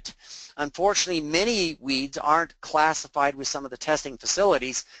weeds in it. Unfortunately, many weeds aren't classified with some of the testing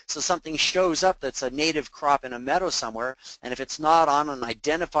facilities, so something shows up that's a native crop in a meadow somewhere, and if it's not on an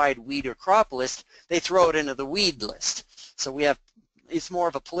identified weed or crop list, they throw it into the weed list. So it's more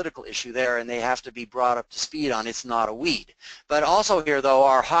of a political issue there, and they have to be brought up to speed on it's not a weed. But also here, though,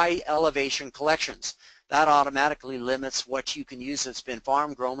 are high elevation collections. That automatically limits what you can use that's been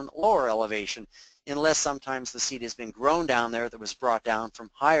farm grown at lower elevation, unless sometimes the seed has been grown down there that was brought down from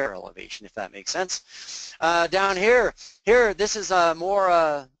higher elevation, if that makes sense. Down here, this is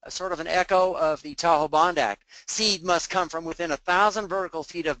more sort of an echo of the Tahoe Bond Act. Seed must come from within 1,000 vertical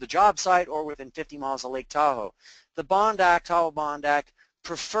feet of the job site or within 50 miles of Lake Tahoe. The Bond Act, Tahoe Bond Act,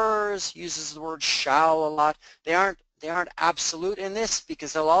 uses the word shall a lot. They aren't absolute in this,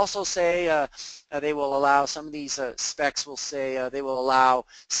 because they'll also say they will allow, some of these specs will say they will allow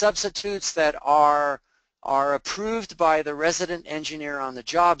substitutes that are approved by the resident engineer on the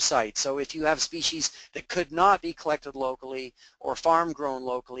job site. So if you have species that could not be collected locally or farm grown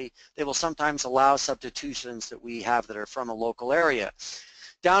locally, they will sometimes allow substitutions that we have that are from a local area.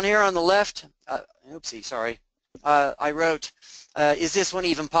 Down here on the left, I wrote, is this one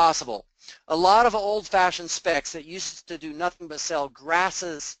even possible? A lot of old-fashioned specs that used to do nothing but sell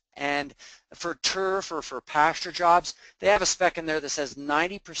grasses and for turf or for pasture jobs, they have a spec in there that says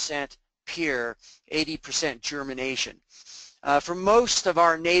 90% pure, 80% germination. For most of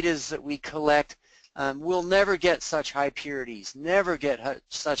our natives that we collect, we'll never get such high purities, never get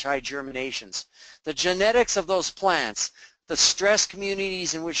such high germinations. The genetics of those plants, the stress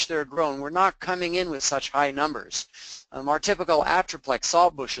communities in which they're grown, we're not coming in with such high numbers. Our typical Atroplex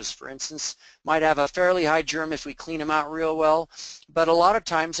salt bushes, for instance, might have a fairly high germ if we clean them out real well, but a lot of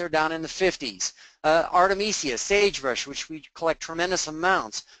times they're down in the 50s. Artemisia, sagebrush, which we collect tremendous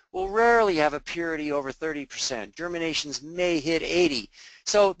amounts, will rarely have a purity over 30%. Germinations may hit 80.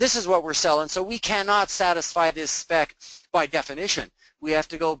 So this is what we're selling. So we cannot satisfy this spec by definition. We have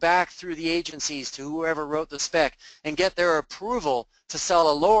to go back through the agencies to whoever wrote the spec and get their approval to sell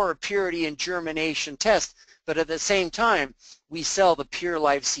a lower purity and germination test. But at the same time, we sell the pure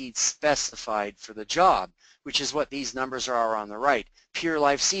life seed specified for the job, which is what these numbers are on the right. Pure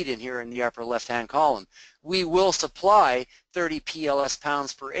life seed in here in the upper left-hand column. We will supply 30 PLS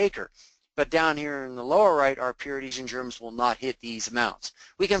pounds per acre. but down here in the lower right, our purities and germs will not hit these amounts.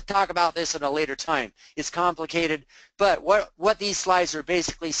 We can talk about this at a later time. It's complicated, but what these slides are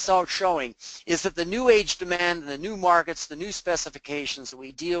basically showing is that the new age demand, the new markets, the new specifications that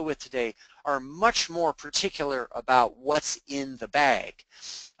we deal with today are much more particular about what's in the bag.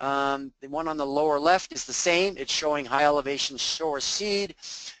 The one on the lower left is the same. It's showing high elevation shore seed,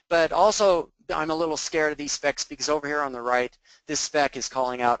 but also I'm a little scared of these specs because over here on the right, this spec is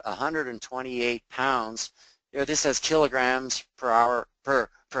calling out 128 pounds. This says kilograms per hour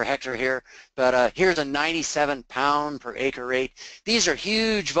per hectare here, but here's a 97 pound per acre rate. These are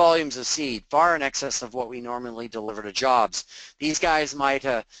huge volumes of seed, far in excess of what we normally deliver to jobs. These guys might,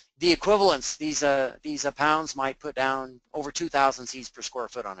 the equivalents, these pounds might put down over 2,000 seeds per square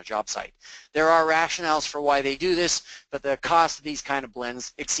foot on a job site. There are rationales for why they do this, but the cost of these kind of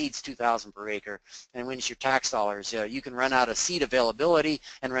blends exceeds 2,000 per acre. And when it's your tax dollars, you can run out of seed availability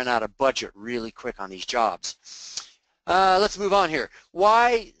and run out of budget really quick on these jobs. Let's move on here.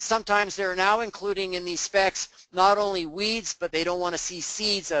 Why sometimes they're now including in these specs not only weeds, but they don't want to see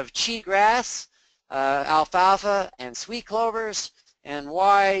seeds of cheatgrass, alfalfa, and sweet clovers. And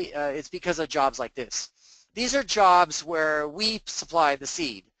why? It's because of jobs like this. These are jobs where we supply the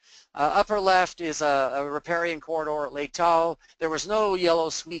seed. Upper left is a riparian corridor at Lake Tahoe. There was no yellow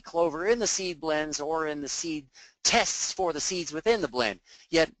sweet clover in the seed blends or in the seed tests for the seeds within the blend.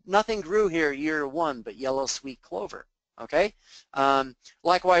 Yet nothing grew here year one but yellow sweet clover. Okay.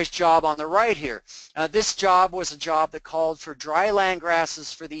 Likewise, job on the right here. This job was a job that called for dry land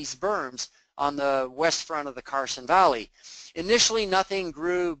grasses for these berms on the west front of the Carson Valley. Initially, nothing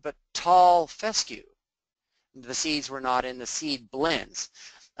grew but tall fescue. The seeds were not in the seed blends.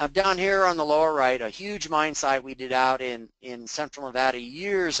 Down here on the lower right, a huge mine site we did out in central Nevada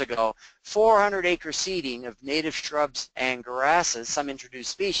years ago, 400-acre seeding of native shrubs and grasses, some introduced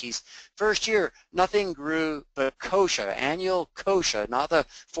species. First year, nothing grew but kochia, annual kochia, not the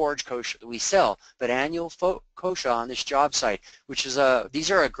forage kochia that we sell, but annual kochia on this job site, which is these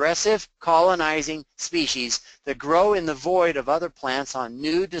are aggressive colonizing species that grow in the void of other plants on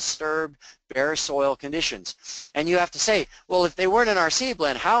new, disturbed, bare soil conditions. And you have to say, well, if they weren't in our seed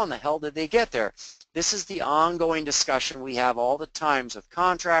blend, how in the hell did they get there? This is the ongoing discussion we have all the times with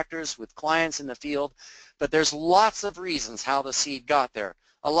contractors, with clients in the field, but there's lots of reasons how the seed got there.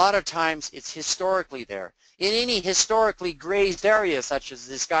 A lot of times it's historically there. In any historically grazed area, such as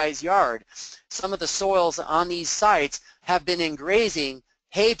this guy's yard, some of the soils on these sites have been in grazing,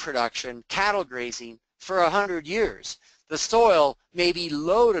 hay production, cattle grazing for 100 years. The soil may be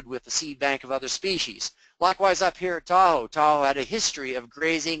loaded with the seed bank of other species. Likewise up here at Tahoe, Tahoe had a history of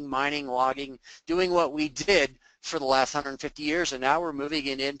grazing, mining, logging, doing what we did for the last 150 years, and now we're moving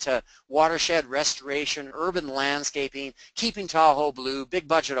it into watershed restoration, urban landscaping, keeping Tahoe blue, big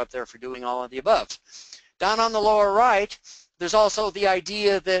budget up there for doing all of the above. Down on the lower right, there's also the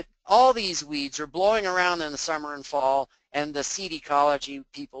idea that all these weeds are blowing around in the summer and fall, and the seed ecology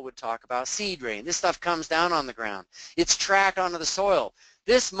people would talk about seed rain. This stuff comes down on the ground. It's tracked onto the soil.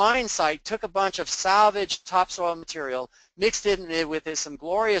 This mine site took a bunch of salvaged topsoil material, mixed it with some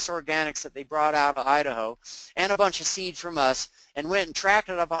glorious organics that they brought out of Idaho, and a bunch of seed from us, and went and tracked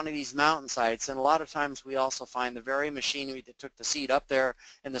it up onto these mountain sites. And a lot of times we also find the very machinery that took the seed up there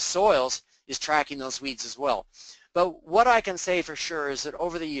and the soils is tracking those weeds as well. But what I can say for sure is that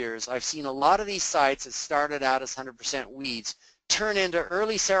over the years, I've seen a lot of these sites that started out as 100% weeds turn into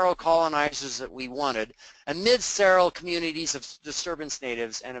early seral colonizers that we wanted, and mid-seral communities of disturbance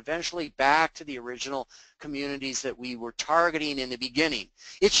natives, and eventually back to the original communities that we were targeting in the beginning.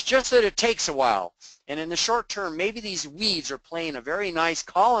 It's just that it takes a while, and in the short term, maybe these weeds are playing a very nice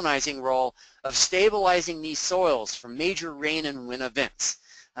colonizing role of stabilizing these soils from major rain and wind events.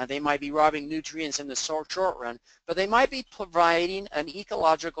 They might be robbing nutrients in the short run, but they might be providing an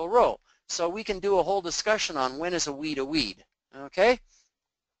ecological role. So we can do a whole discussion on when is a weed a weed. Okay?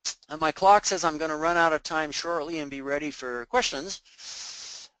 And my clock says I'm going to run out of time shortly and be ready for questions.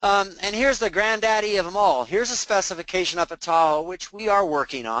 And here's the granddaddy of them all. Here's a specification up at Tahoe, which we are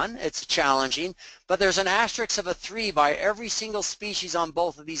working on. It's challenging, but there's an asterisk of a 3 by every single species on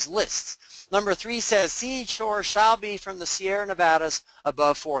both of these lists. Number 3 says, seed shore shall be from the Sierra Nevadas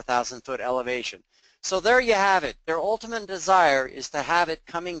above 4,000 foot elevation. So there you have it. Their ultimate desire is to have it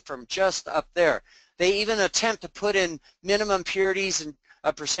coming from just up there. They even attempt to put in minimum purities and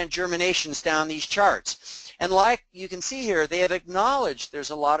percent germinations down these charts. And like you can see here, they have acknowledged there's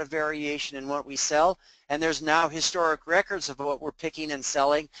a lot of variation in what we sell, and there's now historic records of what we're picking and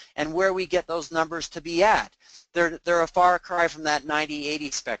selling and where we get those numbers to be at. They're a far cry from that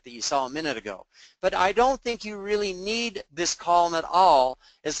 90-80 spec that you saw a minute ago. But I don't think you really need this column at all,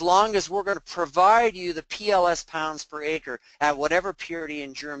 as long as we're going to provide you the PLS pounds per acre at whatever purity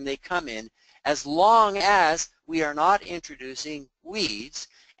and germ they come in, as long as we are not introducing weeds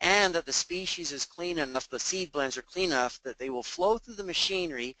and that the species is clean enough, the seed blends are clean enough that they will flow through the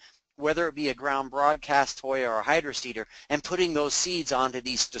machinery, whether it be a ground broadcast Hoya or a hydroseeder, and putting those seeds onto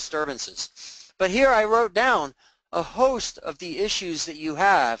these disturbances. But here I wrote down a host of the issues that you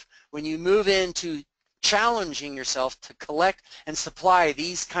have when you move into challenging yourself to collect and supply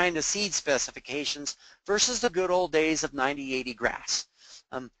these kind of seed specifications versus the good old days of 90-80 grass.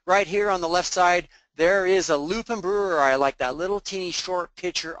 Right here on the left side, there is a lupin brewer, like that little teeny short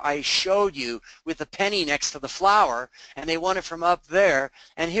picture I showed you with the penny next to the flower, and they want it from up there.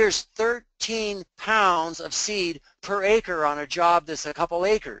 And here's 13 pounds of seed per acre on a job that's a couple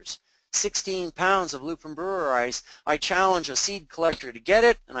acres. 16 pounds of lupin brewer ice. I challenge a seed collector to get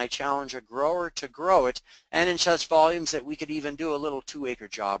it, and I challenge a grower to grow it, and in such volumes that we could even do a little 2-acre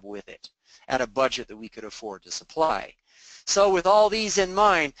job with it at a budget that we could afford to supply. So with all these in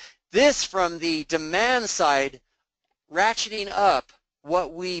mind, this from the demand side, ratcheting up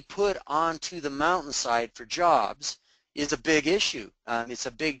what we put onto the mountainside for jobs is a big issue. It's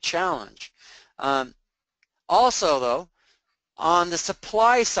a big challenge. Also though, on the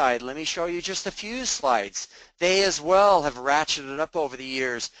supply side, let me show you just a few slides. They as well have ratcheted up over the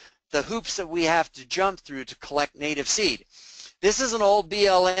years the hoops that we have to jump through to collect native seed. This is an old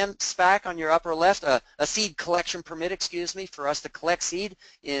BLM SPAC on your upper left, a seed collection permit, excuse me, for us to collect seed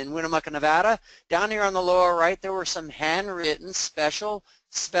in Winnemucca, Nevada. Down here on the lower right, there were some handwritten special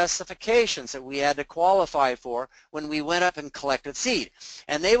specifications that we had to qualify for when we went up and collected seed.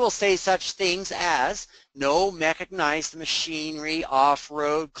 And they will say such things as no mechanized machinery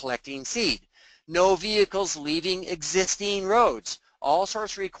off-road collecting seed, no vehicles leaving existing roads, all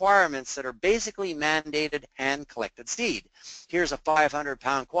sorts of requirements that are basically mandated hand-collected seed. Here's a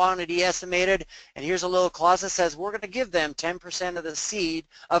 500-pound quantity estimated, and here's a little clause that says we're going to give them 10% of the seed,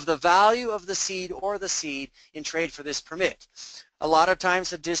 of the value of the seed or the seed in trade for this permit. A lot of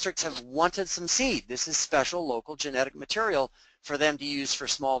times the districts have wanted some seed. This is special local genetic material for them to use for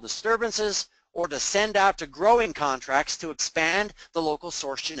small disturbances or to send out to growing contracts to expand the local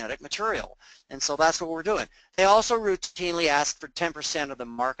source genetic material. And so that's what we're doing. They also routinely ask for 10% of the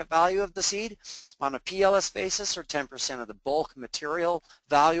market value of the seed on a PLS basis, or 10% of the bulk material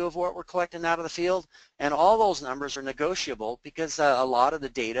value of what we're collecting out of the field. And all those numbers are negotiable because a lot of the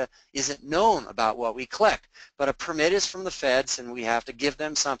data isn't known about what we collect. But a permit is from the feds, and we have to give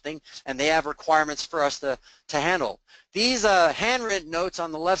them something, and they have requirements for us to handle. These handwritten notes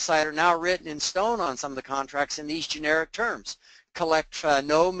on the left side are now written in stone on some of the contracts in these generic terms. Collect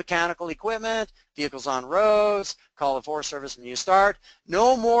no mechanical equipment, vehicles on roads, call the Forest Service when you start,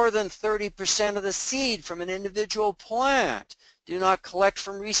 no more than 30% of the seed from an individual plant. Do not collect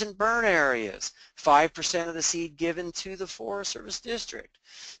from recent burn areas. 5% of the seed given to the Forest Service district.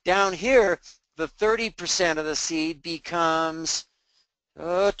 Down here, the 30% of the seed becomes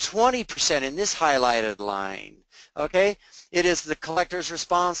 20% in this highlighted line. Okay, it is the collectors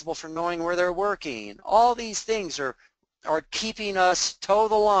responsible for knowing where they're working. All these things are keeping us toe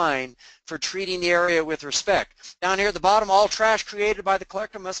the line for treating the area with respect. Down here at the bottom, all trash created by the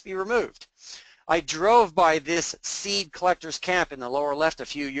collector must be removed. I drove by this seed collectors camp in the lower left a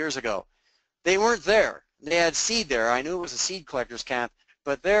few years ago. They weren't there. They had seed there. I knew it was a seed collectors camp,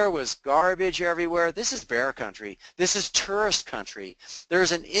 but there was garbage everywhere. This is bear country. This is tourist country.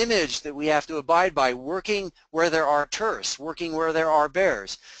 There's an image that we have to abide by, working where there are tourists, working where there are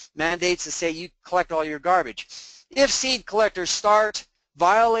bears. Mandates that say you collect all your garbage. If seed collectors start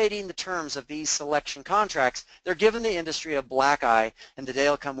violating the terms of these selection contracts, they're giving the industry a black eye, and the day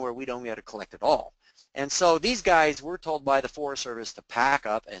will come where we don't get to collect at all. And so these guys were told by the Forest Service to pack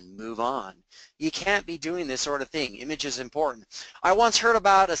up and move on. You can't be doing this sort of thing. Image is important. I once heard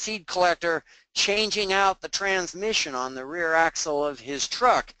about a seed collector changing out the transmission on the rear axle of his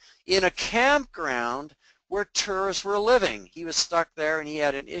truck in a campground where tourists were living. He was stuck there and he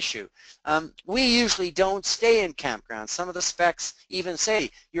had an issue. We usually don't stay in campgrounds. Some of the specs even say,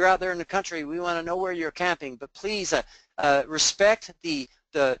 you're out there in the country, we want to know where you're camping, but please respect the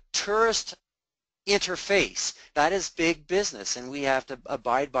tourist interface. That is big business, and we have to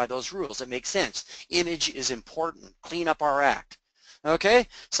abide by those rules. It makes sense. Image is important. Clean up our act. Okay,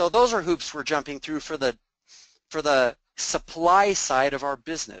 so those are hoops we're jumping through for the supply side of our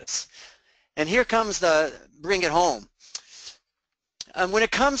business. And here comes the bring it home. When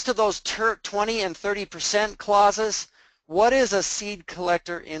it comes to those 20 and 30% clauses, what is a seed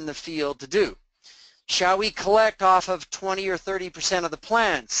collector in the field to do? Shall we collect off of 20 or 30% of the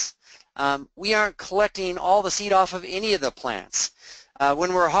plants? We aren't collecting all the seed off of any of the plants.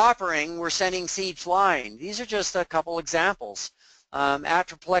 When we're hoppering, we're sending seed flying. These are just a couple examples.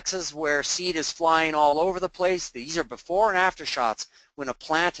 Atroplexes where seed is flying all over the place. These are before and after shots when a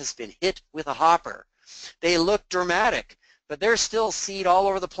plant has been hit with a hopper. They look dramatic, but there's still seed all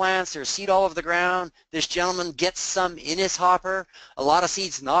over the plants. There's seed all over the ground. This gentleman gets some in his hopper. A lot of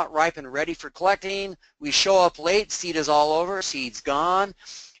seed's not ripe and ready for collecting. We show up late, seed is all over, seed's gone,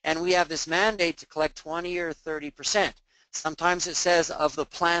 and we have this mandate to collect 20 or 30%. Sometimes it says of the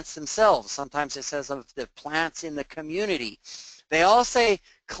plants themselves. Sometimes it says of the plants in the community. They all say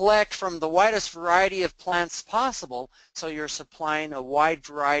collect from the widest variety of plants possible, so you're supplying a wide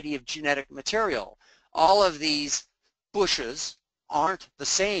variety of genetic material. All of these bushes aren't the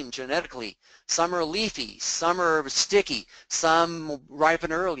same genetically. Some are leafy, some are sticky, some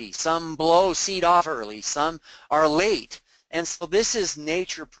ripen early, some blow seed off early, some are late. And so this is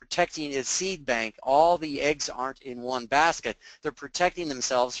nature protecting its seed bank. All the eggs aren't in one basket. They're protecting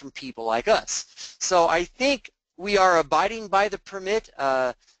themselves from people like us. So I think we are abiding by the permit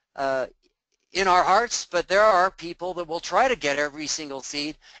in our hearts, but there are people that will try to get every single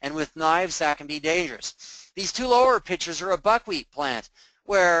seed, and with knives that can be dangerous. These two lower pictures are a buckwheat plant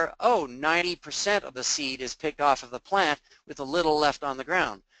where, 90% of the seed is picked off of the plant with a little left on the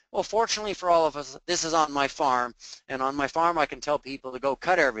ground. Well, fortunately for all of us, this is on my farm, and on my farm I can tell people to go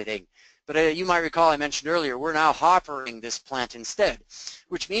cut everything. But you might recall I mentioned earlier, we're now hoppering this plant instead,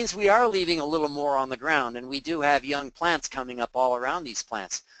 which means we are leaving a little more on the ground, and we do have young plants coming up all around these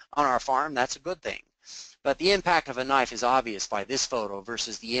plants. On our farm, that's a good thing. But the impact of a knife is obvious by this photo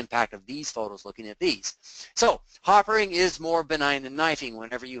versus the impact of these photos looking at these. So hoppering is more benign than knifing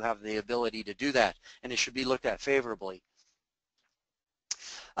whenever you have the ability to do that, and it should be looked at favorably.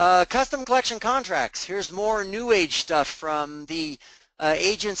 Custom collection contracts. Here's more new age stuff from the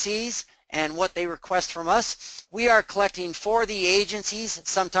agencies and what they request from us. We are collecting for the agencies,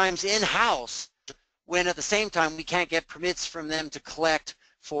 sometimes in-house, when at the same time we can't get permits from them to collect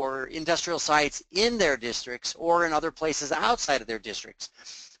for industrial sites in their districts or in other places outside of their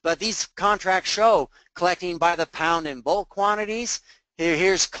districts. But these contracts show collecting by the pound in bulk quantities.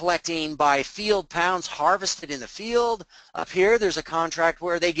 Here's collecting by field pounds harvested in the field. Up here there's a contract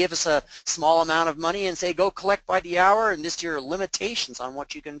where they give us a small amount of money and say go collect by the hour, and this is your limitations on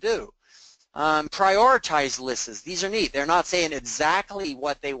what you can do. Prioritized lists. These are neat. They're not saying exactly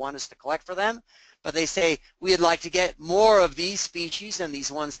what they want us to collect for them, but they say we'd like to get more of these species than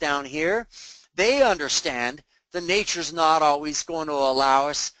these ones down here. They understand that nature's not always going to allow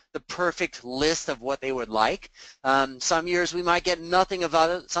us the perfect list of what they would like. Some years we might get nothing of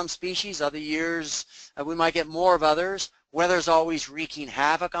some species, other years we might get more of others. Weather's always wreaking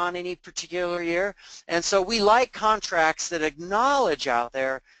havoc on any particular year, and so we like contracts that acknowledge out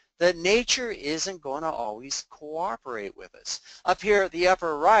there that nature isn't going to always cooperate with us. Up here at the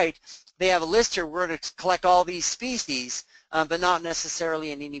upper right, they have a list here. We're going to collect all these species, but not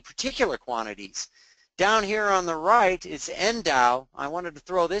necessarily in any particular quantities. Down here on the right, it's NDOW. I wanted to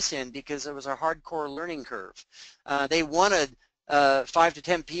throw this in because it was a hardcore learning curve. They wanted 5 to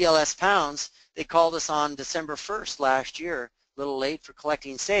 10 PLS pounds. They called us on December 1st last year, a little late for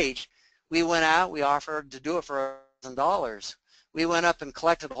collecting sage. We went out, we offered to do it for $1,000. We went up and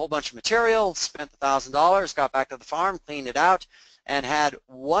collected a whole bunch of material, spent $1,000, got back to the farm, cleaned it out, and had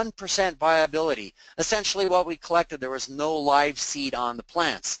 1% viability. Essentially what we collected, there was no live seed on the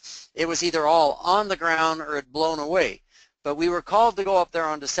plants. It was either all on the ground or it blown away. But we were called to go up there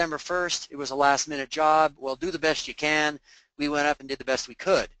on December 1st. It was a last-minute job. Well, do the best you can. We went up and did the best we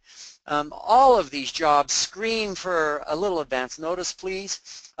could. All of these jobs scream for a little advance notice, please.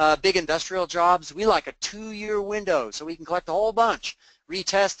 Big industrial jobs, we like a 2-year window so we can collect a whole bunch.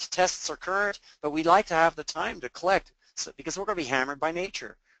 Retest, tests are current, but we like to have the time to collect because we're going to be hammered by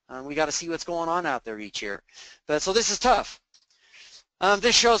nature. We got to see what's going on out there each year. But so this is tough.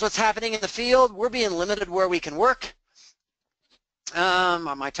 This shows what's happening in the field. We're being limited where we can work.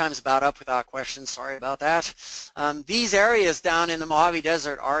 My time's about up without questions. Sorry about that. These areas down in the Mojave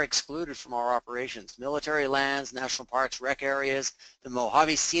Desert are excluded from our operations. Military lands, national parks, rec areas, the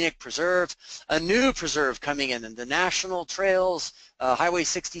Mojave Scenic Preserve, a new preserve coming in, and the national trails, Highway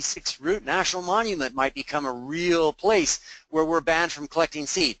 66 Route National Monument might become a real place where we're banned from collecting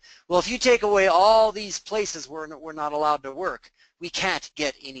seed. Well, if you take away all these places where we're not allowed to work, we can't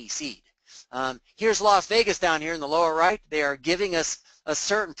get any seed. Here's Las Vegas down here in the lower right. They are giving us a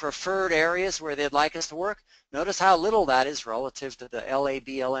certain preferred areas where they'd like us to work. Notice how little that is relative to the LA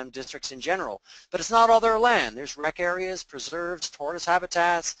BLM districts in general. But it's not all their land. There's rec areas, preserves, tortoise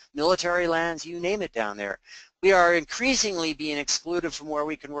habitats, military lands, you name it down there. We are increasingly being excluded from where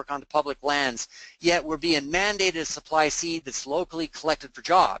we can work on the public lands, yet we're being mandated to supply seed that's locally collected for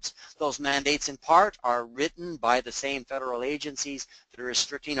jobs. Those mandates in part are written by the same federal agencies that are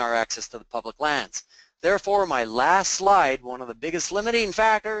restricting our access to the public lands. Therefore, my last slide, one of the biggest limiting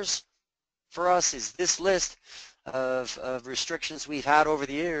factors for us is this list of restrictions we've had over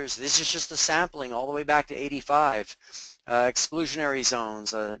the years. This is just a sampling all the way back to '85. Exclusionary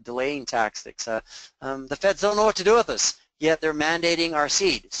zones, delaying tactics. The feds don't know what to do with us, yet they're mandating our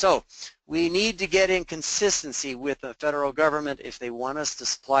seed. So we need to get in consistency with the federal government if they want us to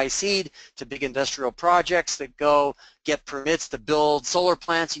supply seed to big industrial projects that go get permits to build solar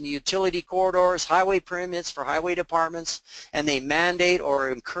plants in utility corridors, highway permits for highway departments, and they mandate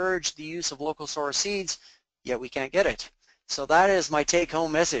or encourage the use of local source seeds, yet we can't get it. So that is my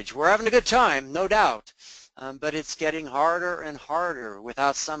take-home message. We're having a good time, no doubt. But it's getting harder and harder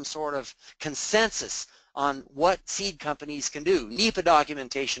without some sort of consensus on what seed companies can do. NEPA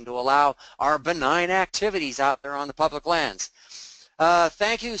documentation to allow our benign activities out there on the public lands.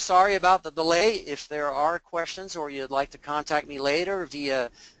 Thank you. Sorry about the delay. If there are questions or you'd like to contact me later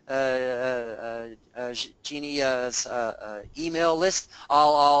via Jeannie's email list,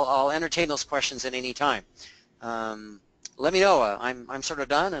 I'll entertain those questions at any time. Let me know. I'm sort of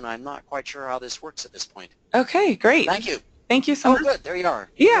done, and I'm not quite sure how this works at this point. Okay, great. Thank you. Thank you so much. Oh, good. There you are.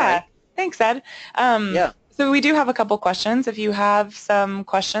 Yeah. Right. Thanks, Ed. Yeah. So we do have a couple questions. If you have some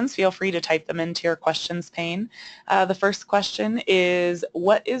questions, feel free to type them into your questions pane. The first question is,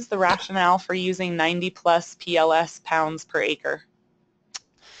 what is the rationale for using 90 plus PLS pounds per acre?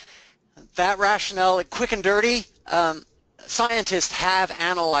 That rationale, quick and dirty, scientists have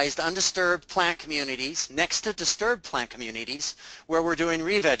analyzed undisturbed plant communities next to disturbed plant communities where we're doing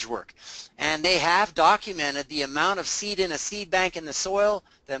re-veg work. And they have documented the amount of seed in a seed bank in the soil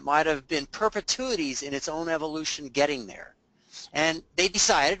that might have been perpetuities in its own evolution getting there. And they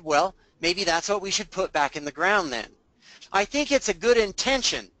decided, well, maybe that's what we should put back in the ground then. I think it's a good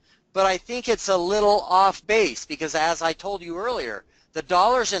intention, but I think it's a little off base because, as I told you earlier, the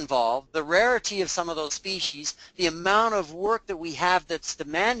dollars involved, the rarity of some of those species, the amount of work that we have that's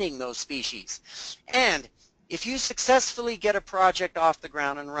demanding those species. And if you successfully get a project off the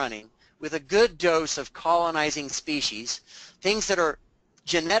ground and running with a good dose of colonizing species, things that are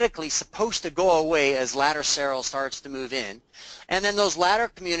genetically supposed to go away as ladder seral starts to move in, and then those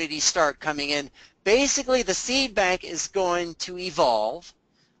ladder communities start coming in, basically the seed bank is going to evolve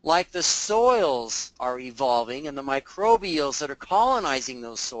like the soils are evolving and the microbials that are colonizing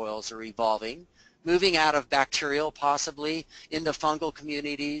those soils are evolving, moving out of bacterial possibly into fungal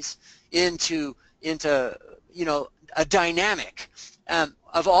communities, into you know, a dynamic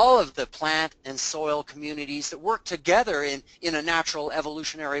of all of the plant and soil communities that work together in a natural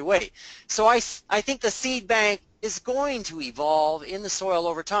evolutionary way. So I think the seed bank is going to evolve in the soil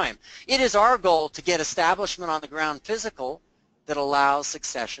over time. It is our goal to get establishment on the ground physical that allows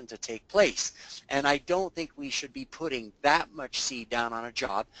succession to take place. And I don't think we should be putting that much seed down on a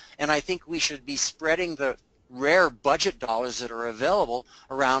job, and I think we should be spreading the rare budget dollars that are available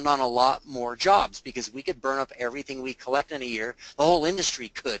around on a lot more jobs, because we could burn up everything we collect in a year. The whole industry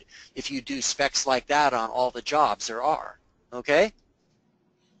could if you do specs like that on all the jobs there are. Okay?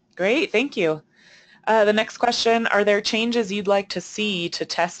 Great, thank you. The next question, are there changes you'd like to see to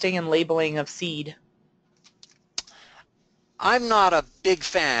testing and labeling of seed? I'm not a big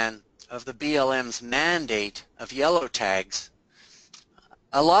fan of the BLM's mandate of yellow tags.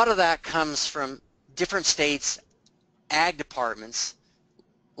 A lot of that comes from different states' ag departments,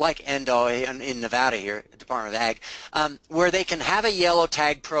 like ENDO in Nevada here, Department of Ag, where they can have a yellow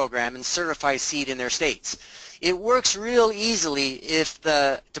tag program and certify seed in their states. It works real easily if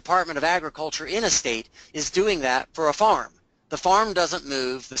the Department of Agriculture in a state is doing that for a farm. The farm doesn't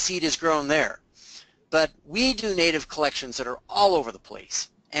move, the seed is grown there. But we do native collections that are all over the place,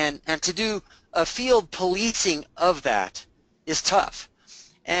 and to do a field policing of that is tough.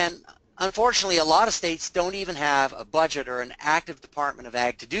 And unfortunately, a lot of states don't even have a budget or an active Department of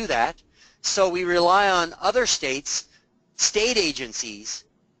Ag to do that, so we rely on other states, state agencies,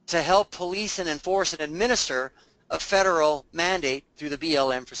 to help police and enforce and administer a federal mandate through the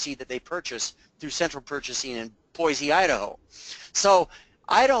BLM for seed that they purchase through central purchasing in Boise, Idaho. So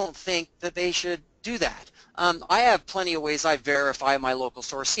I don't think that they should do that. I have plenty of ways I verify my local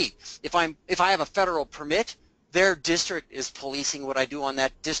source seed. If I have a federal permit their district is policing what I do on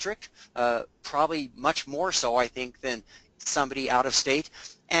that district, probably much more so, I think, than somebody out of state.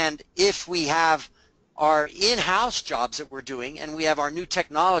 And if we have our in-house jobs that we're doing and we have our new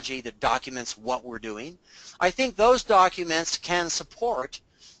technology that documents what we're doing, I think those documents can support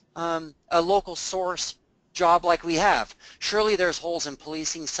a local source job like we have. Surely there's holes in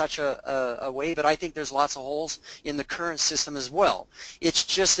policing such a way, but I think there's lots of holes in the current system as well. It's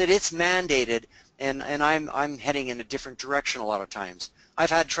just that it's mandated, and I'm heading in a different direction a lot of times. I've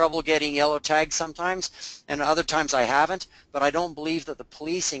had trouble getting yellow tags sometimes, and other times I haven't, but I don't believe that the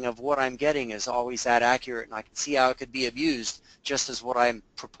policing of what I'm getting is always that accurate, and I can see how it could be abused just as what I'm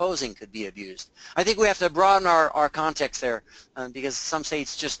proposing could be abused. I think we have to broaden our context there because some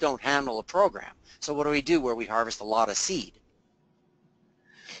states just don't handle a program. So what do we do where we harvest a lot of seed?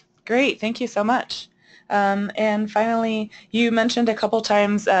 Great, thank you so much. And finally, you mentioned a couple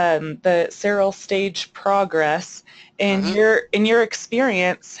times the cereal stage progress. In your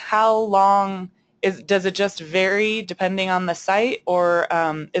experience, how long does it just vary depending on the site, or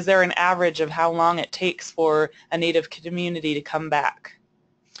is there an average of how long it takes for a Native community to come back?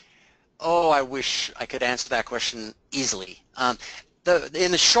 Oh, I wish I could answer that question easily.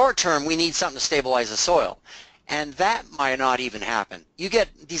 In the short term, we need something to stabilize the soil, and that might not even happen. You get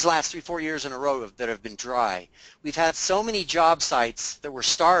these last 3-4 years in a row that have been dry. We've had so many job sites that were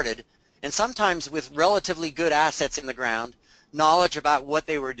started, and sometimes with relatively good assets in the ground, knowledge about what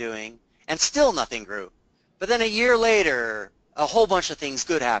they were doing, and still nothing grew. But then a year later, a whole bunch of things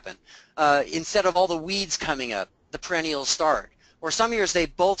good happen. Instead of all the weeds coming up, the perennials start. Or some years they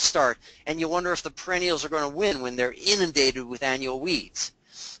both start, and you wonder if the perennials are going to win when they're inundated with annual weeds.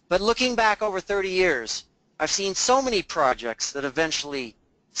 But looking back over 30 years, I've seen so many projects that eventually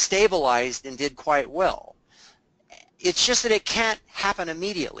stabilized and did quite well. It's just that it can't happen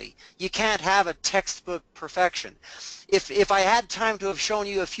immediately. You can't have a textbook perfection. If I had time to have shown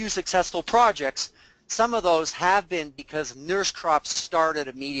you a few successful projects, some of those have been because nurse crops started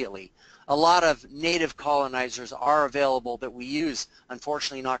immediately. A lot of native colonizers are available that we use,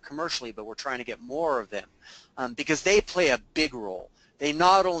 unfortunately not commercially, but we're trying to get more of them because they play a big role. They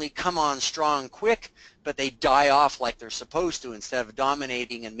not only come on strong quick, but they die off like they're supposed to instead of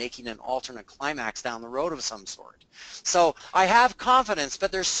dominating and making an alternate climax down the road of some sort. So I have confidence,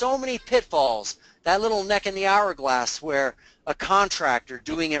 but there's so many pitfalls, that little neck in the hourglass where a contractor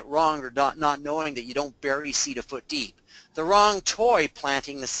doing it wrong or not knowing that you don't bury seed a foot deep, the wrong toy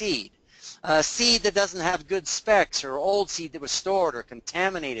planting the seed, a seed that doesn't have good specs, or old seed that was stored, or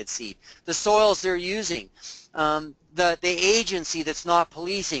contaminated seed, the soils they're using, the agency that's not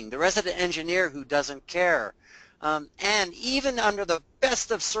policing, the resident engineer who doesn't care, and even under the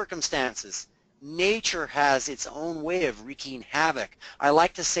best of circumstances, nature has its own way of wreaking havoc. I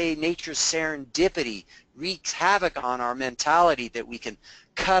like to say nature's serendipity wreaks havoc on our mentality that we can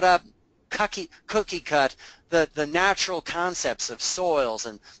cut up, cookie cut the natural concepts of soils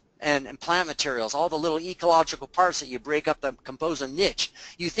and plant materials, all the little ecological parts that you break up that compose a niche.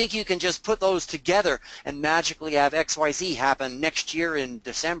 You think you can just put those together and magically have XYZ happen next year in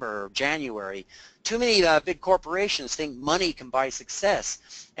December or January. Too many big corporations think money can buy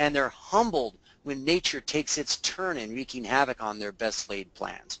success, and they're humbled when nature takes its turn in wreaking havoc on their best laid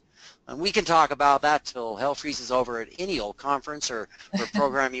plans. And we can talk about that till hell freezes over at any old conference or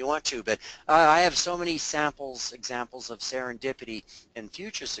program you want to, but I have so many examples of serendipity and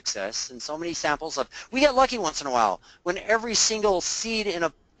future success, and so many samples of, we get lucky once in a while when every single seed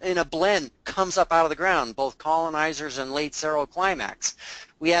in a blend comes up out of the ground, both colonizers and late cereal climax.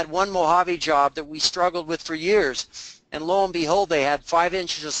 We had one Mojave job that we struggled with for years, and lo and behold, they had 5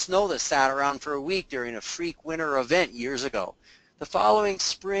 inches of snow that sat around for a week during a freak winter event years ago. The following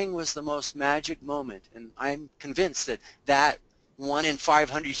spring was the most magic moment, and I'm convinced that that 1 in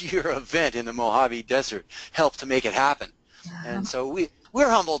 500 year event in the Mojave Desert helped to make it happen. And so we're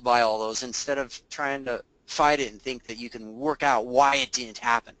humbled by all those instead of trying to fight it and think that you can work out why it didn't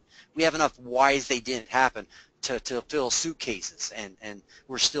happen. We have enough whys they didn't happen to fill suitcases, and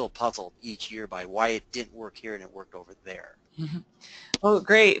we're still puzzled each year by why it didn't work here and it worked over there. Well,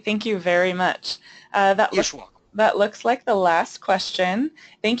 great. Thank you very much. You're welcome. That looks like the last question.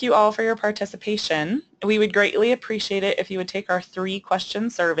 Thank you all for your participation. We would greatly appreciate it if you would take our 3-question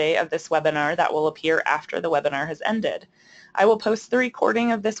survey of this webinar that will appear after the webinar has ended. I will post the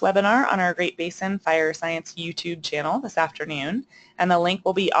recording of this webinar on our Great Basin Fire Science YouTube channel this afternoon, and the link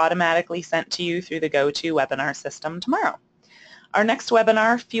will be automatically sent to you through the GoToWebinar system tomorrow. Our next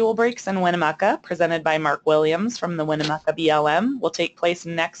webinar, Fuel Breaks in Winnemucca, presented by Mark Williams from the Winnemucca BLM, will take place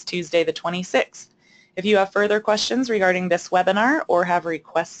next Tuesday the 26th. If you have further questions regarding this webinar or have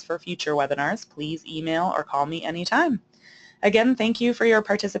requests for future webinars, please email or call me anytime. Again, thank you for your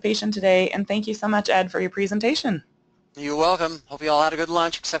participation today, and thank you so much, Ed, for your presentation. You're welcome. Hope you all had a good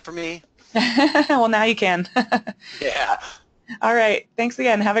lunch, except for me. Well, now you can. Yeah. All right. Thanks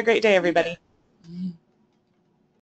again. Have a great day, everybody.